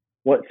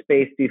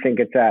do you think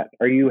it's at?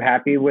 Are you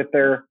happy with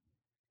their?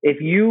 If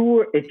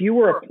you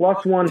were a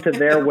 +1 to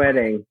their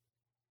wedding,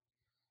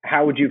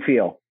 how would you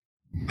feel?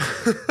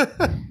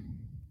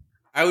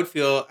 I would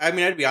feel. I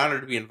mean, I'd be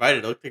honored to be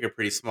invited. It looked like a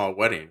pretty small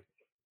wedding.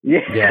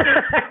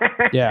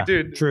 Yeah,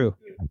 dude. True.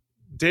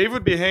 Dave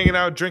would be hanging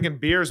out drinking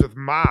beers with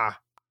Ma.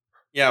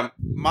 Yeah,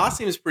 Ma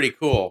seems pretty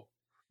cool.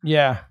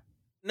 Yeah.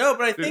 No,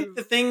 but I think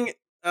the thing,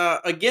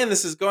 again,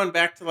 this is going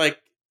back to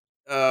like,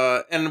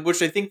 and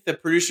which I think the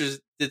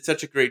producers did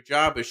such a great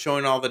job is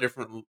showing all the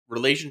different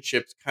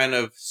relationships kind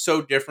of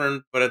so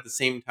different, but at the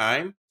same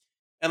time.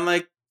 And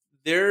like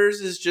theirs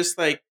is just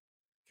like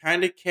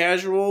kind of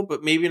casual,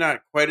 but maybe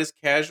not quite as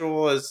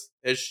casual as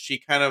she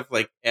kind of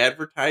like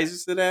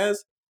advertises it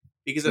as.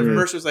 Because at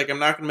first it was like, I'm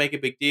not going to make a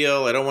big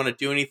deal. I don't want to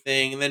do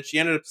anything. And then she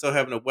ended up still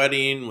having a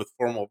wedding with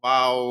formal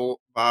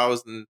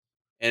vows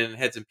and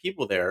had some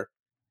people there.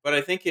 But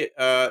I think it,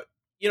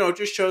 it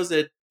just shows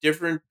that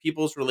different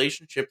people's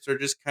relationships are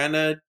just kind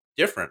of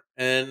different.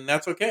 And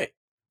that's okay.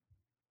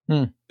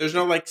 There's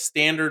no like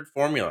standard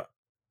formula.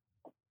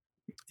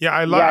 Yeah,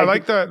 I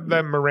like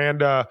that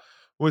Miranda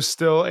was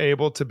still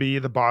able to be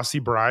the bossy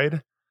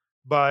bride.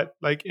 But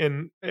like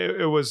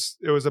it was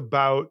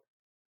about,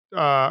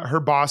 her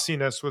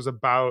bossiness was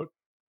about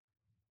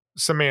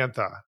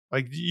Samantha.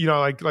 Like,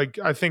 like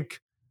I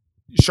think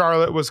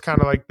Charlotte was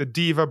kind of like the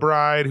diva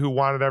bride who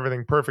wanted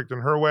everything perfect in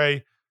her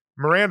way.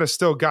 Miranda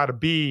still got to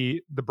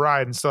be the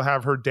bride and still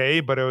have her day,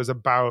 but it was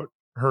about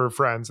her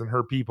friends and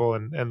her people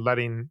and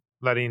letting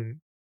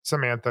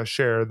Samantha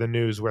share the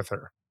news with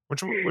her,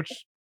 which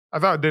I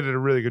thought they did a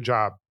really good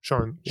job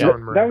showing That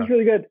Miranda. was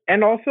really good.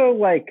 And also,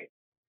 like,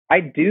 I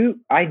do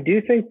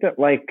think that,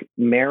 like,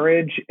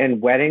 marriage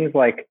and weddings,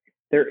 like,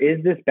 there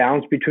is this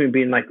balance between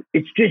being like,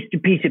 it's just a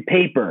piece of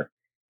paper,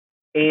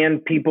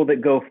 and people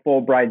that go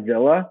full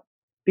bridezilla,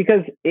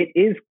 because it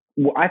is.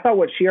 I thought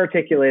what she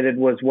articulated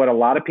was what a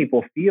lot of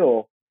people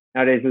feel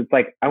nowadays. It's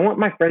like, I want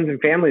my friends and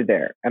family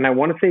there, and I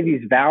want to say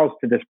these vows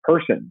to this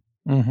person.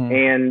 Mm-hmm.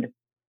 And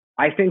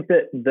I think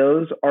that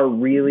those are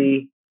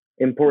really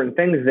important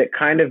things that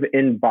kind of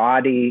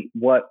embody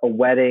what a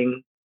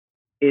wedding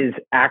is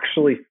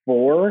actually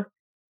for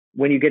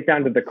when you get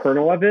down to the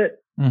kernel of it.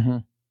 Mm-hmm.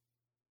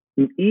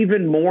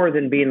 Even more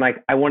than being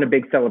like, I want a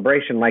big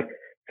celebration. Like,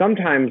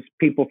 sometimes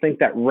people think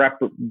that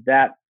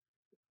that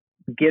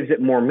gives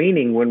it more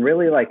meaning, when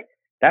really, like,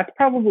 that's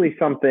probably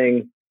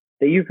something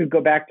that you could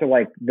go back to,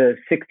 like, the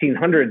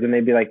 1600s, and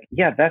they'd be like,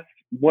 yeah, that's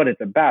what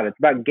it's about. It's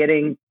about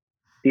getting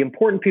the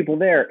important people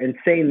there and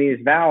saying these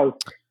vows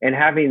and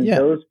having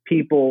those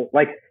people,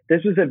 like,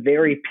 this was a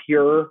very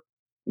pure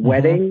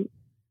wedding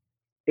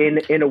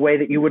in a way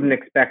that you wouldn't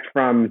expect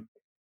from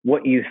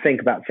what you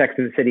think about Sex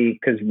and the City,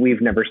 because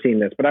we've never seen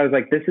this. But I was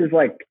like, this is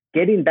like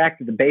getting back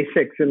to the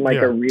basics in like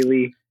a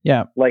really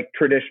like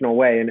traditional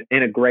way, and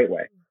in a great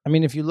way. I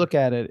mean, if you look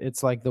at it,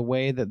 it's like the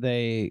way that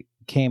they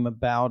came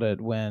about it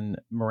when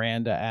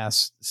Miranda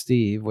asked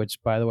Steve,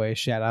 which, by the way,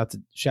 shout out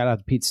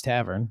to Pete's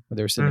Tavern, where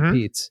they were sitting at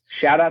Pete's.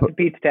 Shout out to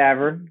Pete's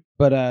Tavern.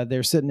 But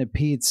they're sitting at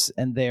Pete's,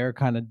 and they're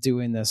kind of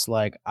doing this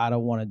like, I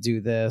don't want to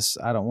do this.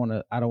 I don't want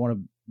to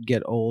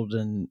get old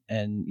and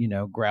you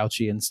know,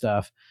 grouchy and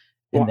stuff.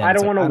 Well, I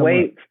don't want to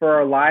wait for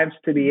our lives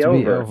to be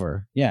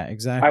over. Yeah,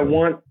 exactly. I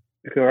want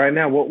right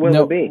now. What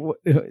will it be? What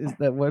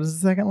is the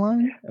second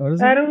line? What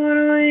is it? I don't want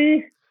to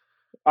wait.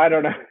 I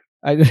don't know.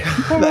 I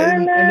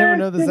never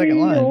know the second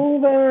line.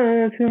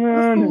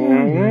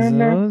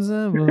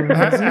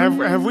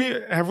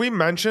 Have we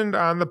mentioned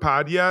on the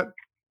pod yet?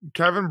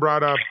 Kevin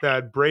brought up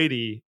that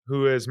Brady,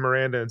 who is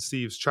Miranda and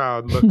Steve's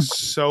child, looks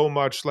so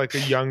much like a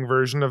young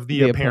version of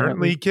the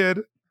apparently kid.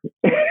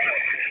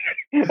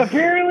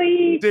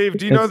 Apparently, Dave,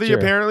 do you know the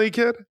apparently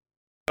kid?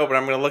 No, but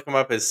I'm going to look him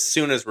up as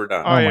soon as we're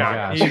done. Oh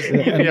yeah,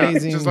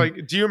 amazing. Just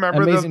like, do you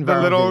remember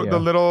the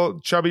little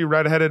chubby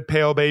redheaded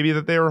pale baby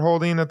that they were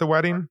holding at the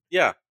wedding?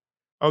 Yeah.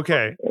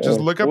 Okay, just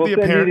look up the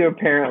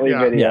apparently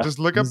video. Just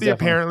look up the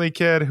apparently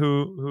kid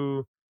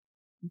who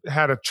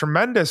had a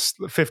tremendous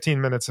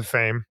 15 minutes of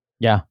fame.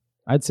 Yeah,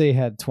 I'd say he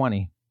had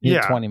 20. He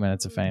had 20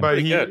 minutes of fame. But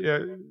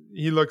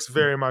he looks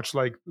very much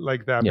like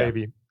that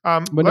baby.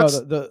 But no,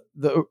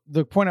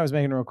 the point I was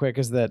making real quick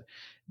is that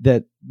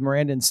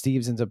Miranda and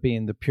Steve's ends up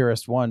being the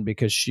purest one,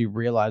 because she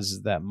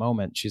realizes that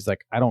moment. She's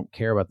like, I don't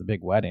care about the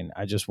big wedding.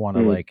 I just want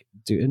to like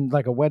do, and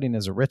like a wedding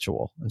is a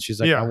ritual. And she's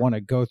like, I want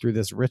to go through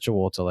this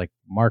ritual to like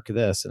mark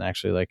this and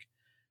actually like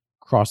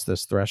cross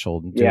this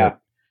threshold and do it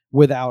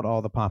without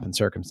all the pomp and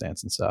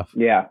circumstance and stuff.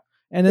 Yeah.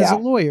 And as a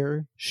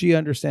lawyer, she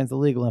understands the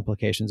legal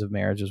implications of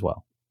marriage as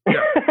well.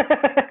 Yeah.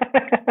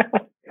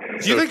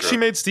 Do you think she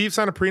made Steve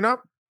sign a prenup?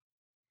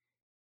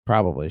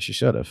 Probably. She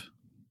should have.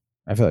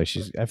 I feel like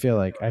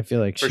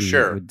she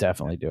would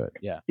definitely do it.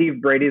 Yeah.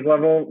 Steve Brady's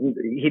level,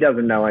 he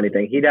doesn't know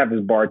anything. He'd have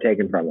his bar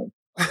taken from him.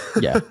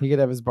 Yeah, he could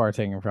have his bar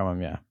taken from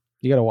him. Yeah.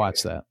 You got to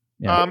watch that.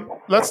 Yeah.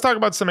 Let's talk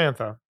about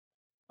Samantha.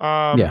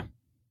 That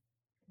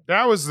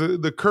was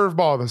the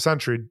curveball of the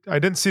century. I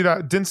didn't see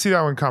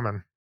that one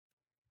coming.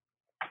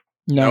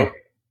 No.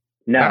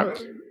 No.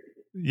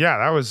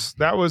 That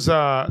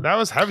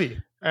was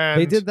heavy.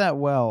 And they did that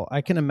well. I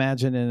can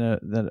imagine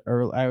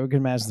I would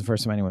imagine the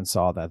first time anyone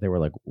saw that, they were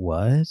like,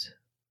 "What?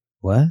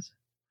 What?"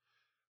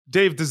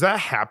 Dave, does that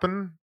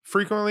happen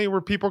frequently where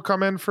people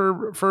come in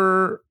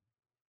for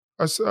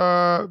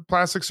a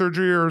plastic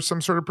surgery or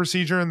some sort of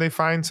procedure and they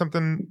find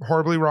something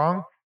horribly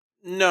wrong?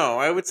 No,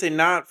 I would say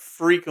not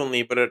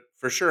frequently, but it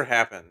for sure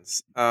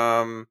happens.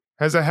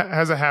 Has it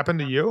happened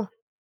to you?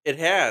 It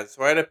has.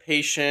 So I had a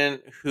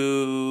patient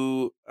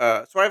who,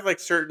 so I have like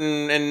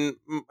certain, and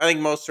I think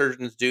most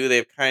surgeons do, they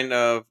have kind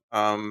of,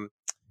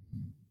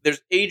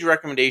 there's age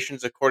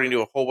recommendations according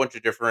to a whole bunch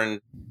of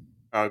different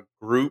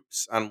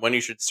groups on when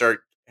you should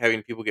start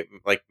having people get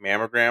like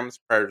mammograms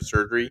prior to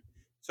surgery.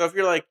 So if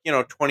you're like,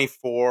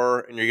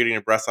 24 and you're getting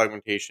a breast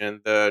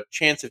augmentation, the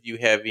chance of you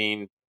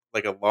having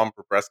like a lump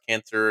or breast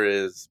cancer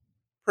is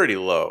pretty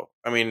low.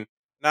 I mean,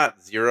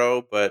 not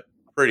zero, but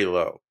pretty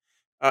low.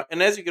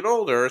 And as you get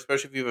older,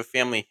 especially if you have a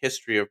family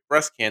history of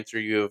breast cancer,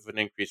 you have an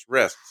increased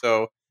risk.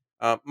 So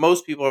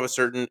most people have a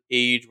certain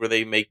age where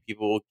they make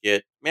people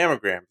get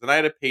mammograms. And I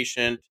had a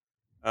patient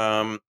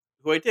who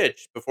I did.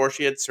 Before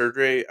she had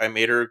surgery, I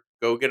made her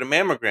go get a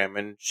mammogram.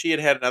 And she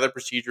had another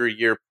procedure a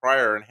year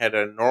prior and had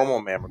a normal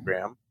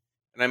mammogram.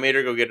 And I made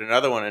her go get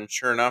another one. And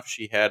sure enough,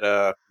 she had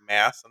a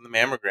mass on the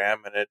mammogram,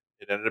 and it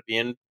ended up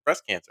being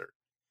breast cancer.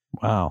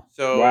 Wow.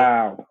 So,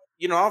 I'll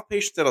have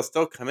patients that'll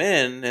still come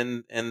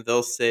in and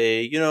they'll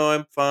say,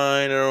 I'm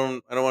fine. I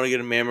don't want to get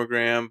a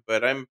mammogram,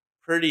 but I'm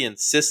pretty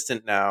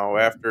insistent now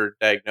after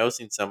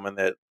diagnosing someone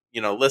that,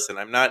 listen,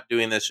 I'm not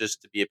doing this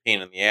just to be a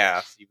pain in the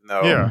ass, even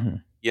though,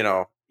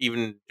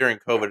 even during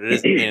COVID, it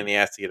is a pain in the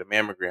ass to get a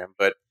mammogram,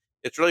 but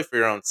it's really for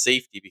your own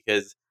safety,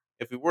 because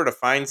if we were to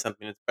find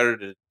something, it's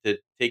better to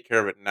take care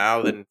of it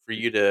now than for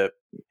you to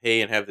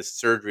pay and have this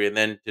surgery and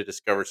then to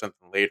discover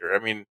something later. I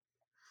mean,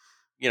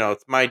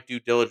 it's my due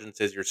diligence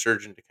as your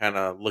surgeon to kind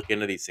of look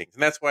into these things.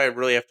 And that's why I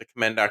really have to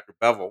commend Dr.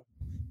 Bevel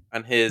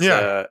on his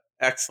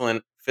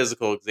excellent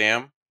physical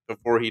exam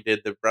before he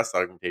did the breast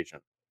augmentation.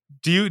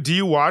 Do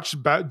you watch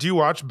Bevel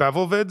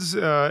vids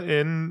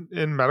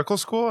in medical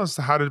school as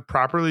to how to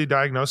properly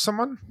diagnose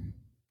someone?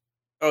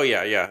 Oh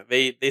yeah.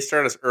 They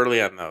start us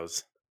early on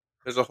those.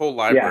 There's a whole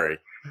library.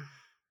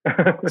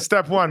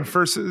 Step 1,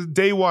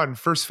 day 1,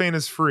 first feint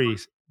is free.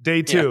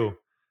 Day 2,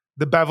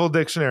 the Bevel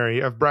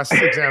Dictionary of Breast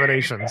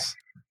Examinations.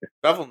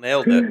 Bevel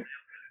nailed it.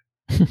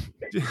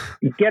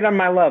 Get on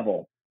my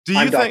level.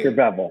 I'm Dr.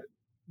 Bevel.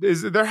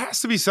 There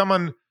has to be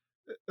someone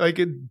like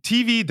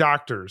TV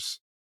doctors.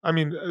 I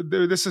mean,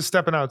 this is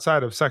stepping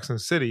outside of Sex and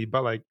the City,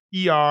 but like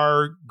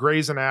ER,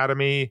 Grey's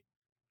Anatomy.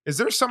 Is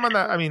there someone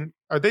that, I mean,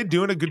 are they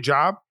doing a good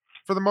job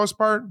for the most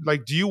part?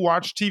 Like, do you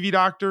watch TV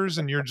doctors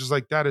and you're just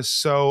like, that is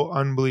so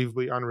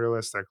unbelievably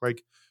unrealistic?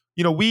 Like,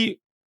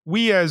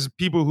 we as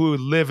people who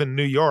live in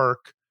New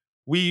York,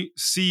 we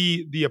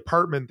see the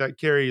apartment that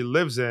Carrie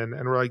lives in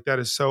and we're like, that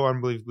is so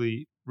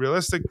unbelievably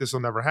realistic. This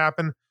will never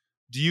happen.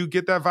 Do you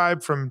get that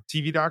vibe from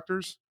TV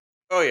doctors?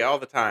 Oh yeah, all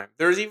the time.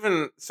 There's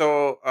even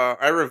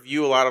I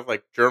review a lot of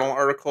like journal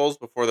articles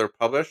before they're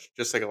published,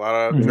 just like a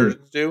lot of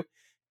surgeons do.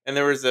 And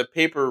there was a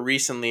paper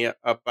recently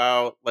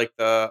about like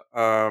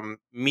the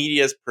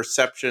media's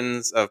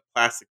perceptions of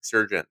plastic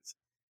surgeons,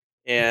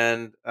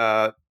 and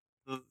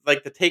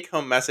like the take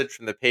home message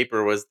from the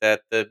paper was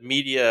that the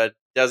media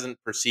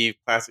doesn't perceive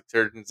plastic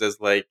surgeons as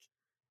like,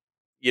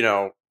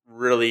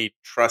 really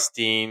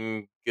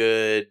trusting,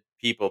 good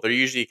people. They're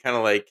usually kind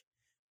of like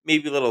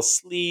maybe a little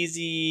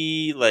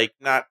sleazy, like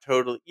not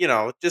totally,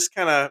 just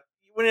kind of,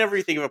 whenever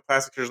you think of a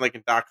plastic surgeon, like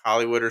in Doc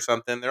Hollywood or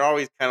something, they're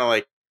always kind of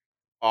like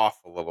off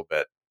a little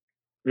bit.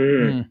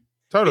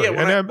 Totally.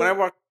 Yeah, when I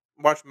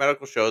watch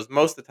medical shows,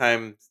 most of the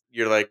time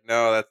you're like,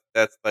 no,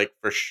 that's like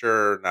for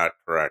sure not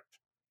correct.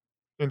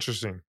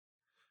 Interesting.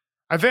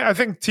 I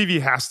think TV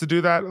has to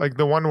do that. Like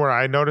the one where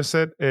I notice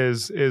it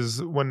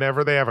is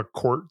whenever they have a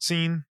court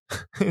scene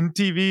in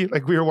TV.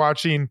 Like we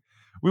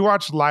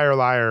watched Liar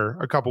Liar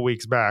a couple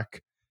weeks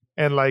back,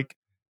 and like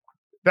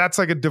that's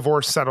like a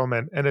divorce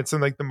settlement, and it's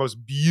in like the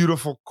most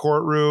beautiful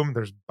courtroom.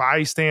 There's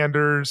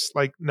bystanders.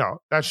 Like, no,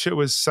 that shit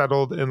was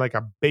settled in like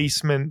a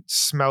basement,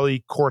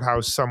 smelly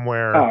courthouse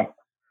somewhere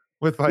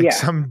with like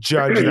some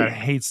judge that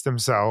hates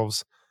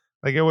themselves.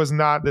 Like it was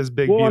not this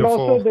big, beautiful. And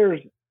also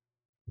there's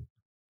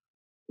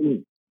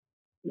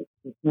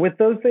with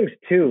those things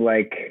too,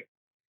 like,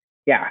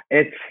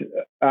 it's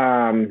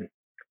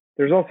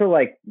there's also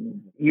like,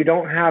 you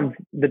don't have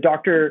the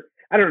doctor,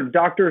 I don't know,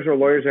 doctors or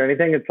lawyers or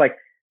anything. It's like,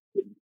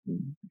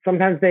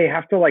 sometimes they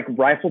have to like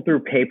rifle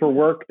through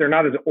paperwork. They're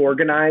not as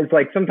organized.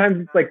 Like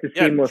sometimes it's like the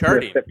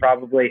seamlessness that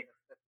probably,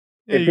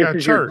 this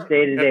is your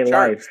day-to-day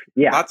life.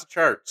 Yeah. Lots of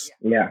charts.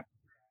 Yeah.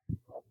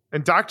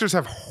 And doctors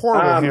have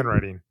horrible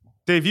handwriting.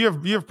 Dave, you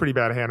have pretty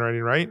bad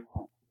handwriting, right?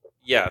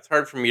 Yeah, it's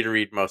hard for me to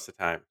read most of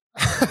the time.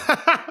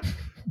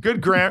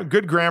 Good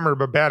grammar,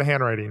 but bad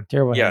handwriting.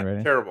 Terrible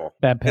handwriting. Terrible.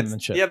 Bad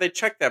penmanship. Yeah, they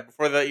check that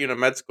before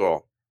med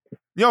school.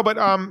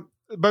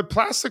 But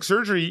plastic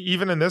surgery,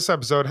 even in this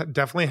episode,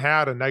 definitely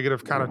had a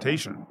negative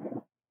connotation.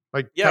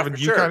 Like Kevin,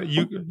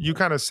 you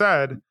kind of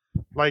said,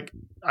 like,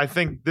 I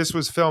think this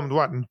was filmed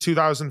in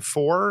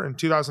 2004 and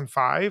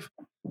 2005,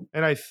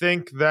 and I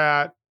think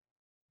that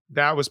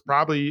was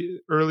probably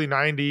early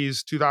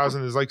 90s,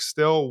 2000 is like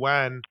still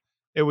when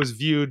it was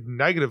viewed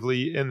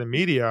negatively in the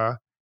media.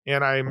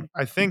 And I'm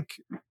hoping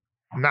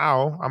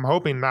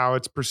now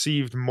it's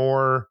perceived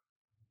more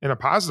in a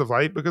positive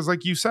light, because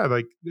like you said,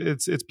 like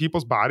it's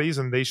people's bodies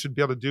and they should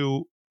be able to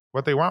do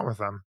what they want with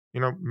them,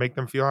 make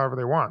them feel however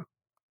they want.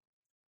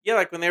 Yeah.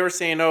 Like when they were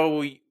saying,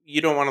 oh,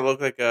 you don't want to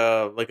look like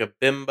a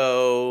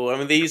bimbo. I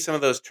mean, they use some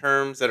of those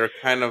terms that are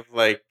kind of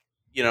like,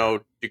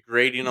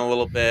 degrading a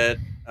little bit.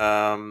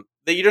 That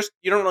you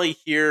don't really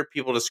hear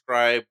people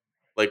describe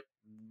like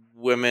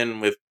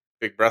women with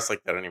big breasts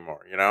like that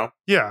anymore,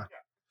 Yeah.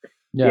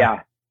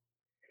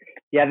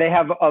 Yeah, they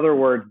have other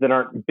words that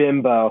aren't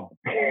bimbo.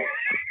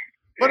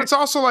 But it's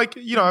also like,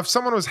 if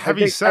someone was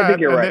heavy set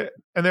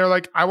and they're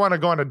like, I want to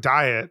go on a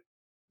diet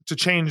to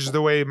change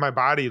the way my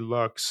body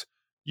looks,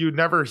 you'd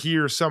never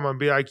hear someone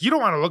be like, you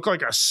don't want to look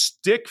like a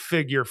stick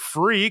figure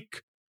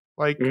freak.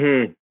 Like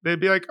they'd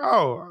be like,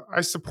 oh,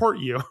 I support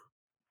you.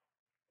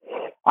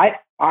 I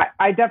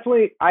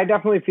definitely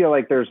feel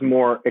like there's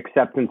more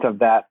acceptance of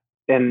that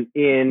in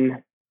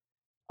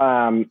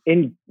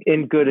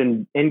good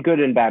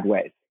and bad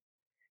ways.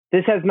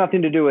 This has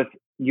nothing to do with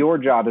your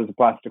job as a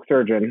plastic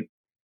surgeon,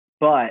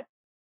 but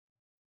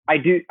I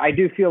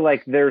do feel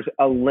like there's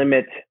a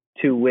limit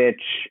to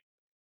which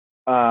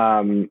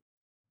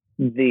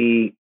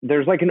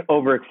there's like an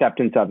over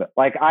acceptance of it.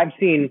 Like I've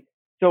seen,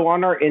 so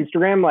on our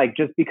Instagram, like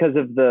just because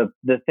of the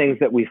things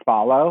that we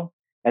follow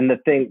and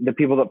the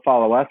people that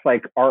follow us,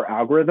 like our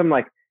algorithm,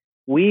 like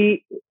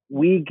we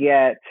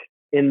get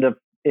in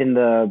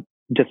the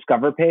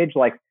Discover page,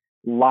 like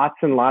lots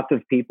and lots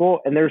of people.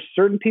 And there's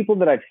certain people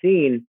that I've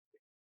seen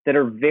that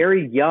are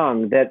very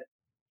young that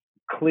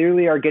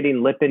clearly are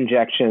getting lip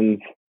injections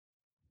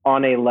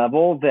on a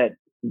level that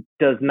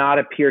does not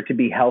appear to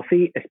be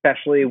healthy,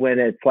 especially when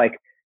it's like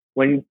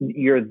when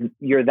you're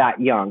that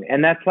young.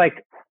 And that's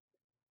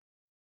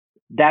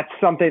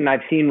something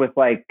I've seen with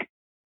like,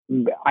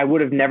 I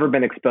would have never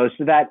been exposed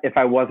to that if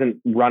I wasn't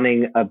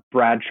running a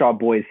Bradshaw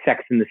Boys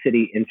Sex in the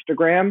City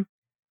Instagram.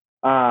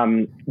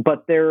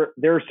 But there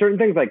are certain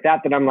things like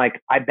that I'm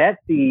like, I bet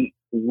the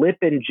lip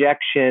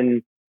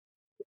injection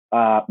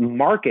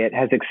market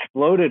has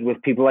exploded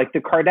with people like the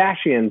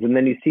Kardashians. And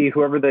then you see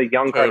whoever the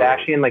young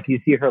Kardashian, like you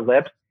see her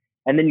lips,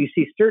 and then you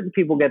see certain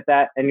people get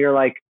that, and you're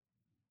like,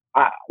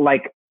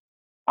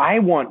 I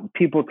want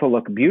people to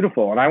look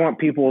beautiful and I want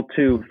people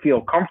to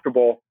feel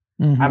comfortable.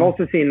 Mm-hmm. I've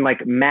also seen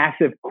like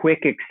massive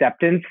quick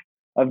acceptance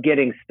of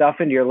getting stuff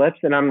into your lips.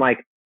 And I'm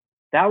like,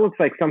 that looks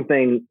like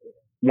something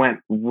went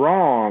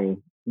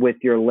wrong with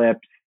your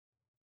lips.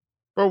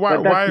 But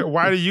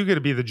why do you get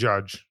to be the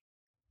judge?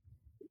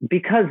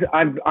 Because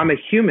I'm a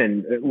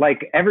human.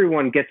 Like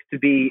everyone gets to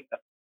be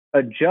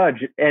a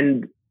judge,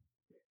 and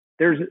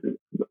there's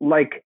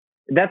like,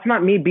 that's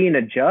not me being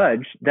a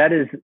judge.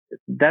 That's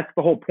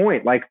the whole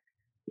point. Like,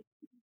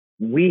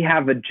 we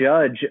have a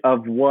judge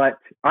of what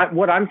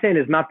I'm saying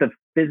is not the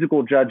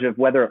physical judge of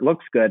whether it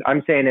looks good.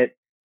 I'm saying it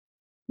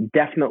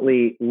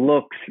definitely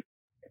looks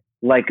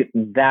like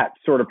that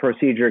sort of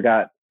procedure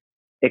got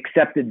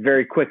accepted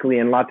very quickly,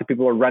 and lots of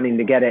people are running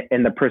to get it,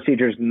 and the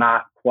procedure's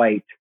not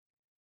quite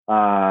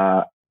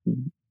done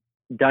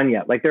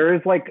yet. Like there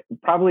is like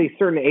probably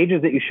certain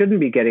ages that you shouldn't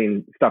be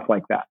getting stuff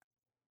like that.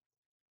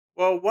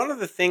 Well, one of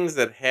the things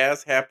that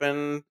has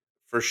happened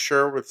for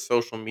sure with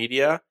social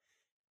media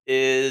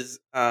is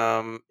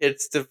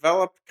it's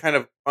developed kind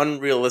of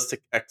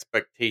unrealistic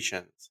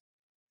expectations.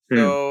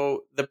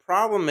 So the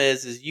problem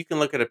is you can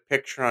look at a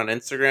picture on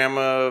Instagram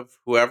of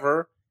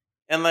whoever,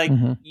 and like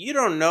you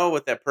don't know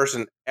what that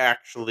person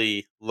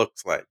actually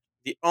looks like.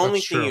 The only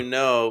thing you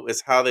know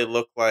is how they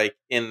look like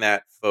in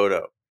that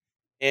photo.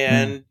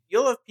 And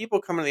you'll have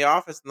people come in the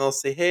office and they'll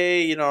say,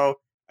 "Hey, you know,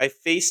 I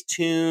face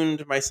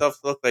tuned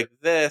myself to look like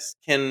this.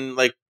 Can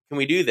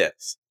we do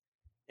this?"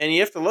 And you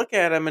have to look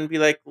at them and be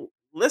like,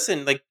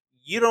 "Listen, like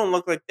you don't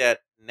look like that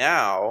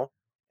now.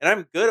 And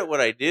I'm good at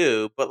what I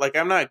do, but like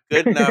I'm not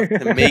good enough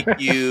to make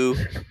you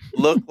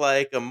look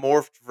like a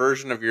morphed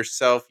version of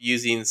yourself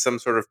using some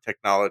sort of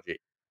technology."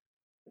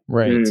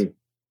 Right.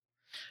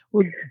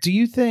 Well, do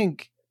you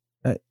think,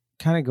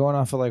 kind of going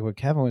off of like what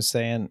Kevin was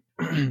saying,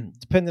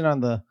 depending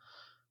on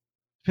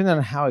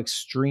how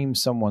extreme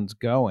someone's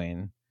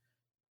going,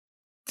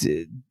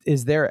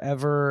 is there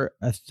ever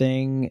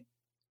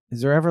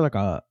like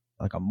a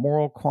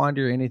moral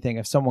quandary or anything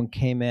if someone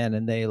came in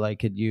and they like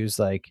could use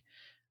like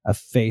a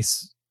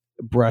face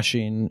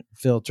brushing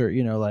filter,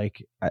 you know,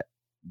 like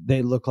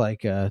they look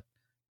like a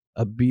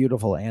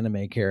beautiful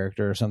anime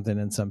character or something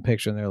in some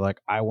picture, and they're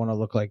like, I want to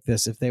look like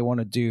this. If they want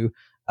to do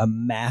a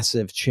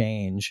massive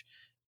change,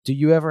 do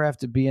you ever have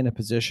to be in a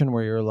position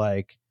where you're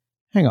like,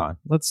 hang on,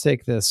 let's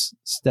take this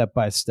step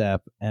by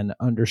step and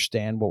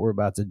understand what we're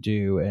about to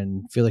do,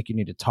 and feel like you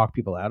need to talk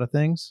people out of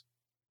things?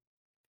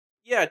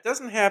 Yeah, it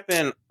doesn't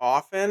happen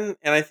often,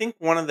 and I think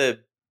one of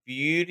the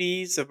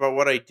beauties about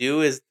what I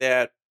do is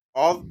that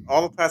all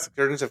the plastic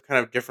surgeons have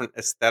kind of different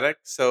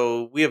aesthetics,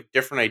 so we have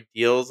different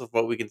ideals of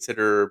what we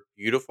consider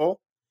beautiful.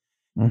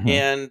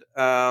 And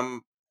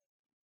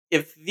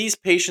if these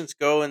patients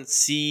go and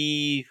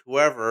see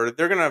whoever,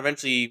 they're going to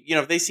eventually, you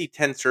know, if they see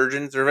 10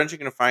 surgeons, they're eventually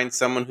going to find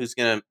someone who's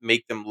going to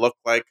make them look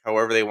like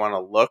however they want to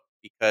look,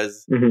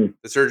 because the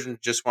surgeon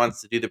just wants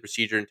to do the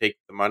procedure and take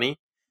the money.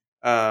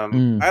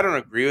 I don't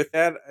agree with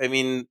that. I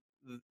mean,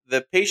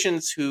 the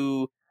patients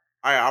who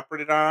I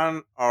operated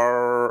on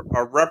are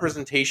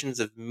representations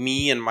of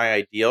me and my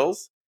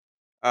ideals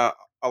a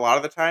lot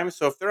of the time.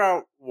 So if they're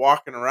out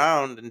walking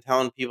around and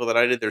telling people that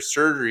I did their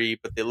surgery,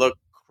 but they look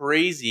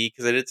crazy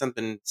because I did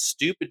something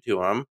stupid to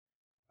them,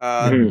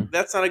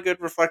 that's not a good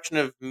reflection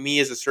of me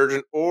as a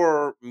surgeon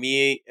or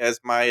me as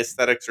my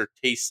aesthetics or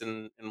tastes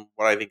in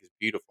what I think is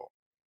beautiful.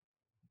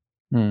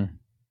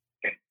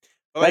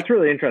 That's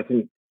really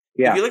interesting.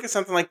 Yeah. If you look at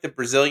something like the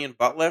Brazilian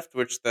butt lift,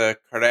 which the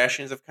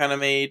Kardashians have kind of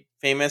made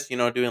famous, you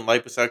know, doing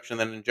liposuction and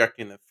then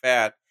injecting the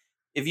fat.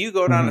 If you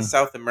go down to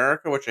South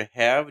America, which I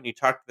have, and you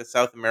talk to the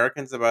South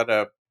Americans about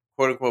a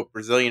quote unquote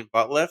Brazilian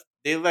butt lift,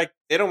 they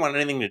don't want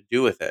anything to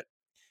do with it,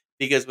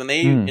 because when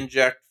they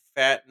inject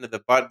fat into the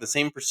butt, the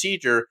same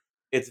procedure,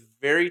 it's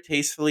very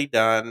tastefully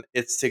done.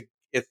 It's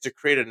to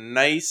create a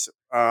nice,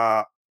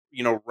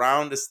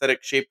 round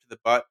aesthetic shape to the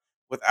butt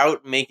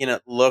without making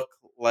it look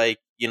like,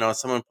 you know,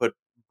 someone put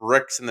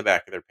bricks in the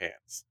back of their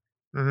pants.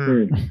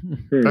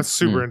 That's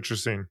super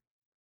interesting.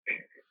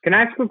 Can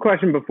I ask a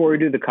question before we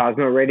do the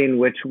Cosmo rating,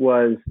 which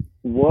was,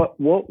 what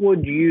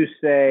would you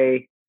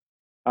say,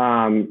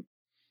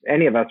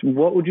 any of us,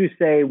 what would you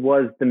say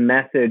was the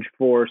message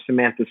for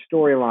Samantha's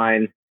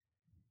storyline?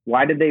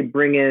 Why did they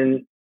bring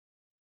in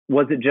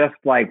was it just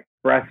like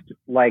breast,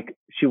 like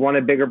she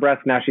wanted bigger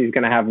breasts, now she's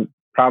going to have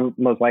probably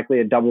most likely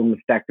a double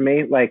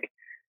mastectomy? Like,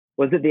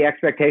 was it the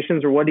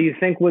expectations, or what do you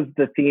think was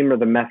the theme or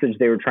the message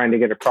they were trying to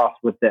get across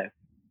with this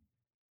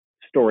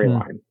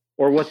storyline?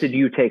 Or what did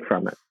you take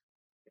from it?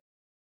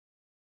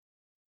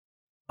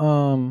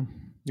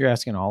 You're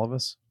asking all of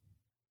us?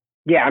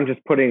 Yeah, I'm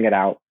just putting it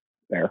out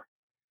there.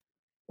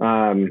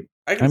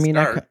 I can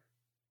start.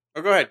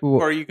 Go ahead.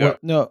 Before you go.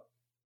 No,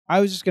 I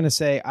was just going to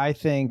say, I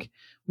think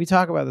we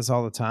talk about this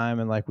all the time.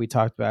 And like we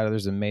talked about it,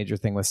 there's a major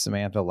thing with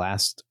Samantha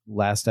last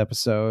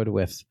episode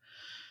with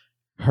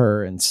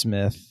her and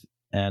Smith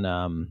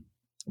and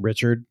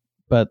Richard.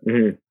 But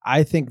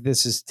I think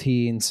this is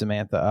teeing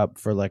Samantha up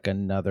for like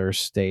another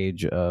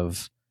stage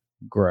of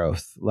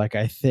growth. Like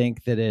I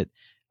think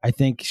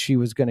she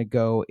was going to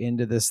go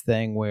into this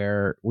thing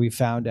where we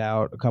found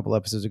out a couple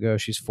episodes ago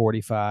she's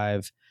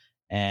 45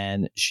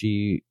 and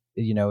she,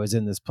 you know, is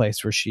in this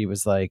place where she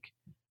was like,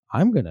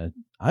 I'm going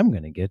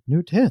to get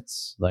new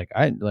tits.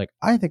 I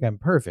think I'm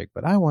perfect,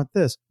 but I want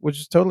this, which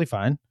is totally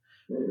fine.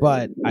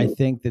 But I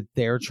think that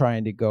they're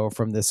trying to go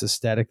from this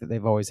aesthetic that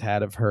they've always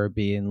had of her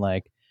being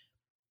like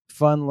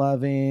fun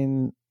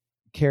loving,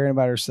 caring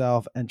about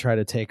herself, and try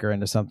to take her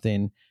into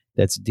something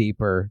that's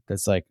deeper,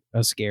 that's like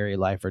a scary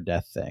life or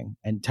death thing,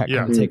 and kind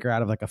of take her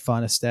out of like a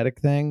fun aesthetic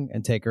thing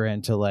and take her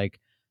into like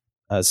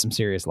some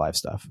serious life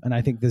stuff. And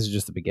I think this is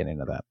just the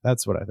beginning of that.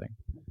 That's what I think.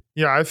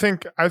 Yeah, I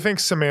think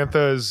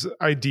Samantha's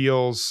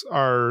ideals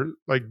are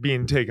like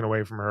being taken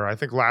away from her. I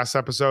think last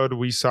episode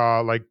we saw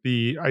like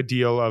the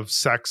ideal of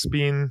sex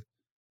being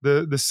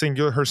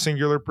her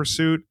singular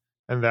pursuit,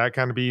 and that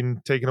kind of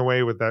being taken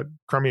away with that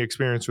crummy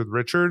experience with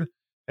Richard.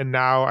 And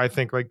now I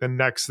think like the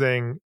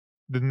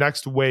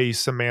next way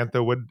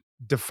Samantha would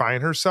define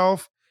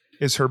herself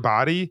is her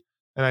body.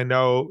 And I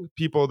know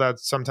people that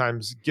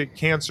sometimes get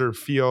cancer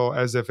feel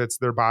as if it's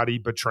their body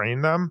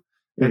betraying them.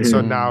 And so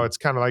now it's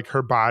kind of like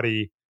her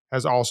body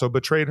has also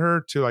betrayed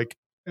her to like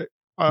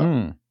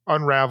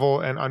unravel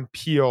and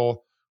unpeel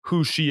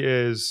who she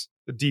is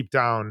deep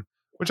down,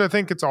 which I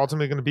think it's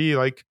ultimately going to be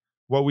like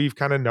what we've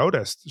kind of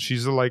noticed.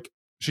 She's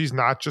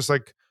not just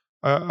like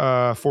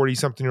a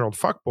 40-something-year-old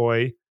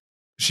fuckboy.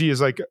 She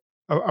is like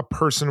a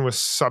person with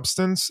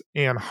substance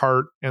and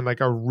heart and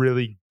like a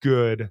really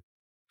good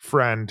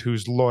friend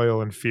who's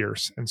loyal and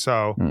fierce. And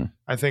so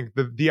I think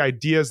the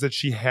ideas that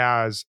she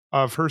has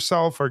of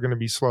herself are going to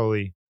be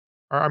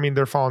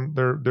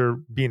they're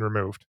being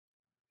removed.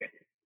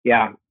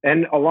 Yeah.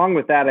 And along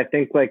with that, I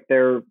think like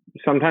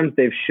sometimes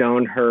they've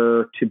shown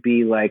her to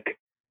be like,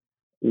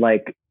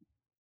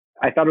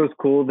 I thought it was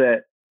cool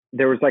that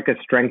there was like a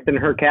strength in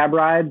her cab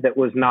ride that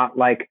was not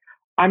like,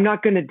 I'm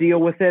not going to deal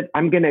with it,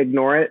 I'm going to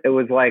ignore it. It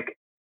was like,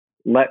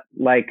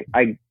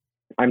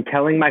 I'm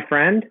telling my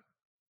friend,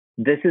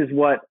 this is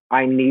what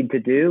I need to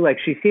do. Like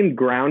she seemed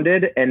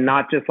grounded and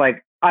not just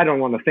like, I don't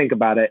want to think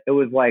about it. It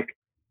was like,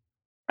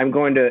 I'm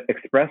going to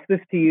express this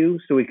to you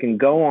so we can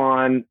go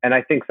on. And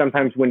I think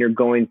sometimes when you're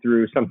going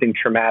through something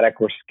traumatic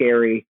or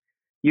scary,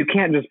 you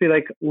can't just be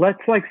like,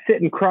 let's like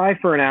sit and cry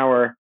for an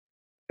hour.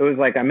 It was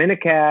like, I'm in a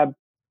cab,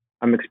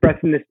 I'm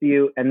expressing this to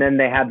you. And then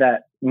they had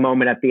that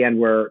moment at the end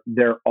where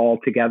they're all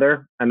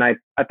together. And I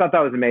thought that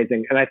was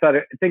amazing. And I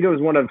think it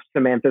was one of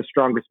Samantha's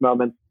strongest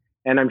moments.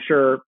 And I'm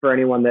sure for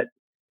anyone that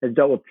has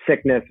dealt with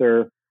sickness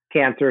or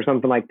cancer or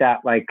something like that,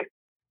 like,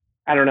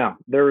 I don't know,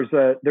 there was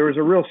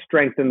a real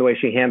strength in the way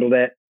she handled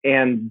it,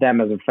 and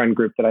them as a friend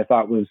group that I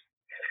thought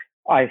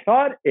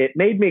it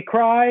made me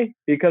cry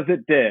because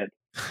it did.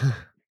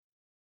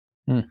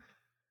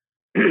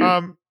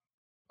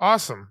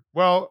 Awesome.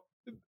 Well,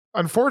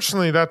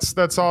 unfortunately,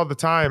 that's all the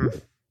time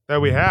that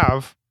we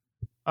have.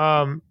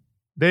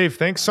 Dave,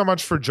 thanks so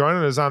much for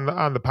joining us on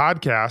the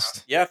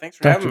podcast. Yeah, thanks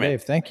for having me.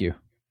 Dave, thank you.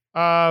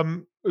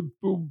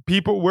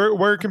 People,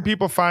 where can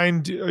people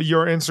find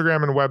your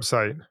Instagram and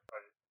website?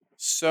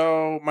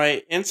 So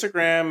my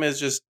Instagram is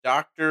just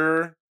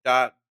Dr.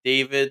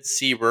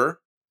 Sieber,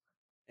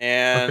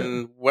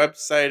 and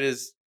website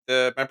is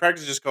my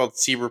practice is just called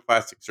Sieber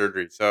Plastic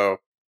Surgery. So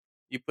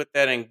you put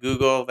that in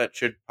Google, that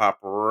should pop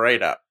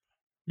right up.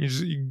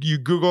 You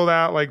Google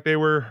that like they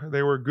were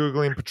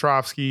Googling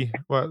Petrovsky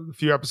a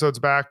few episodes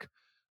back.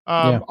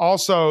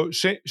 Also,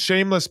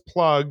 shameless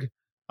plug.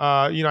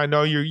 I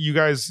know you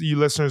guys, you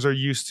listeners, are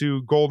used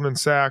to Goldman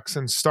Sachs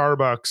and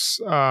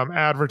Starbucks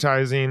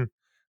advertising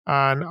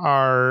on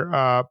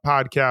our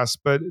podcast,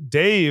 but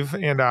Dave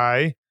and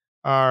I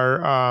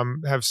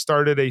have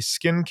started a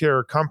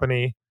skincare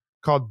company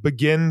called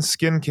Begin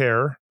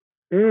Skincare,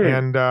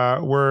 and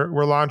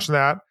we're launching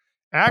that.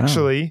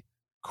 Actually,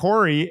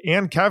 Corey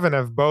and Kevin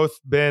have both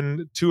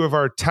been two of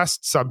our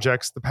test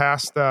subjects the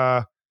past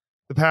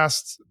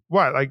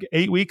what, like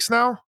 8 weeks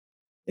now?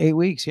 8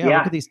 weeks, yeah.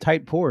 Look at these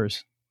tight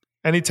pores.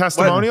 Any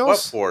testimonials?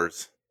 What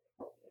pores?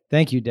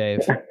 Thank you,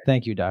 Dave.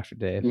 Thank you, Dr.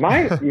 Dave.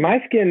 My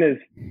skin is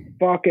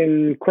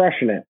fucking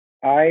crushing it.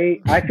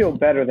 I feel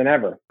better than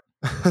ever.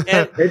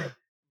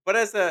 But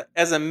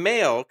as a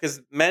male, because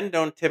men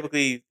don't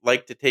typically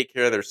like to take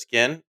care of their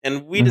skin,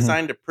 and we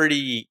designed a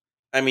pretty,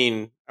 I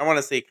I want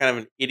to say kind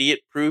of an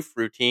idiot-proof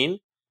routine.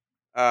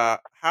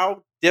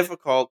 How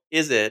difficult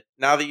is it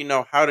now that you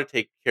know how to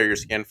take care of your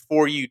skin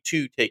for you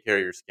to take care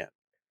of your skin?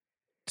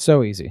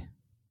 So easy.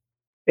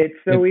 It's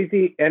so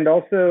easy, and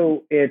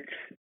also it's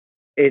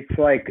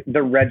like the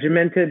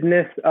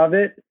regimentedness of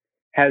it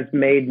has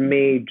made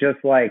me just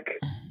like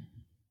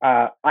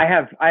I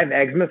have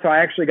eczema, so I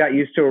actually got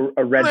used to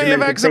a regimented I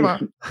have eczema.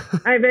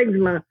 I have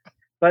eczema,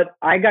 but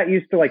I got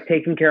used to like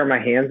taking care of my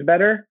hands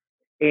better,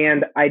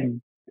 and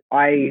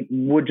I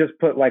would just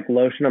put like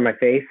lotion on my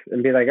face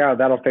and be like, oh,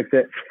 that'll fix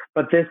it.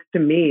 But this to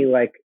me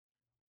like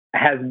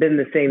has been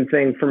the same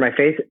thing for my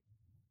face.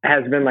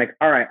 Has been like,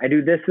 all right, I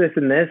do this, this,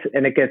 and this,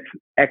 and it gets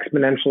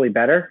exponentially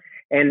better.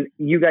 And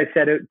you guys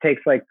said it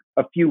takes like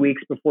a few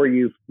weeks before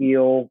you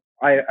feel,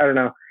 I don't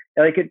know,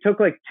 like it took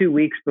like 2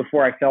 weeks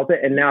before I felt it.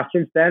 And now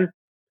since then,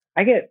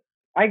 I get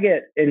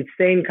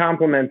insane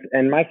compliments,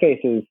 and my face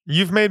is.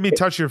 You've made me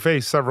touch your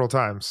face several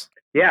times.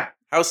 Yeah.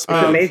 How smooth?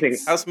 It's amazing.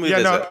 How smooth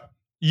is it?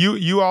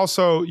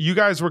 You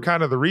guys were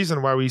kind of the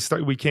reason why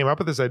we came up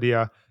with this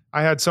idea.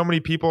 I had so many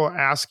people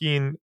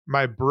asking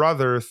my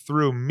brother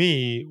through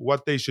me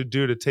what they should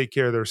do to take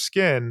care of their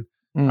skin.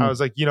 I was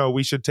like,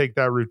 we should take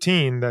that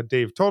routine that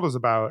Dave told us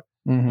about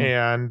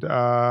and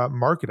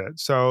market it.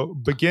 So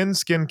Begin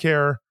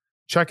Skincare,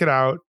 check it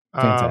out.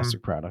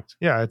 Fantastic product.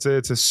 Yeah, it's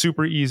a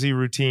super easy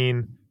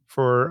routine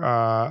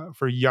for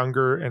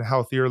younger and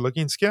healthier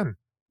looking skin.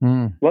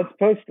 Let's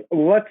post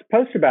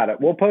about it.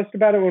 We'll post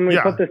about it when we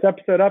put this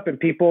episode up, and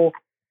people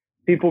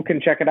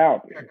can check it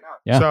out.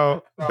 Yeah.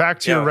 So back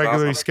to your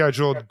regularly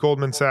scheduled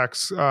Goldman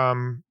Sachs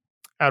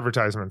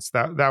advertisements.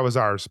 That was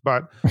ours.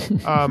 But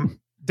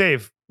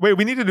Dave, wait,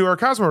 we need to do our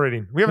Cosmo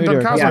rating. We haven't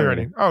done Cosmo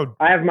rating. Oh,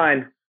 I have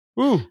mine.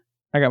 Ooh,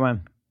 I got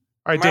mine.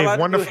 All right, Dave.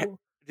 Wonderful.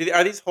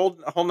 Are these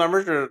whole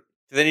numbers, or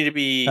do they need to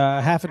be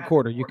half and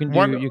quarter? You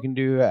can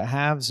do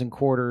halves and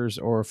quarters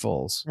or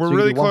fulls. We're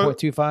really close.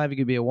 1.25. You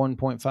could be a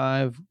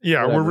 1.5.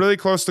 Yeah, whatever. we're really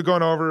close to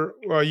going over.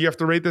 You have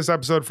to rate this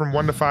episode from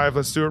 1 to 5.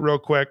 Let's do it real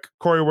quick.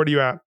 Corey, what are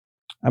you at?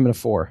 I'm at a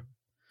 4.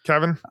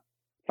 Kevin?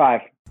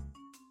 5.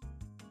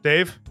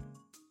 Dave?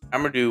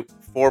 I'm gonna do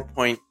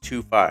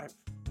 4.25.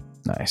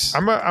 Nice.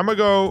 I'm gonna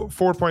go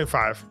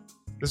 4.5.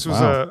 This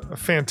was a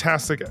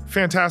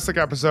fantastic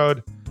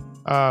episode.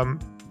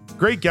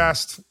 Great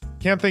guest.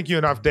 Can't thank you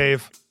enough,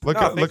 Dave.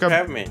 Thanks for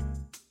having me.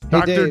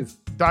 David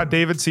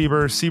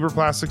Sieber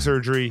Plastic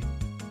Surgery.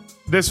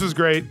 This was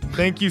great.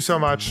 Thank you so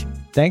much.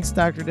 Thanks,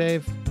 Dr.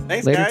 Dave.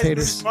 Thanks, Later, guys.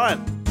 taters. This is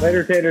fun.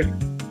 Later, taters.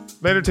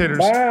 Later, taters.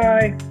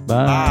 Bye.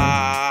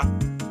 Bye.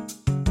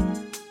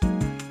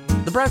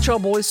 The Bradshaw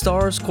Boys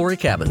stars Corey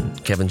Cabin,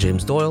 Kevin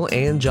James Doyle,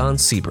 and John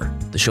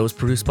Sieber. The show is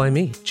produced by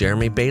me,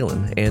 Jeremy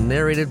Balin, and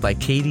narrated by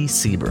Katie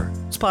Sieber.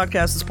 This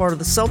podcast is part of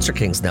the Seltzer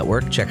Kings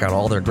Network. Check out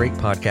all their great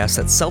podcasts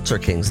at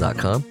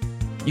seltzerkings.com.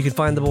 You can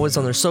find the boys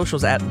on their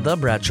socials at The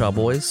Bradshaw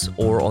Boys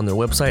or on their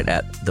website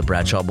at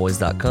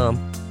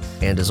thebradshawboys.com.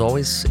 And as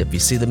always, if you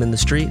see them in the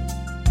street,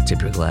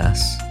 tip your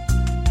glass.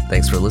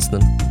 Thanks for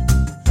listening.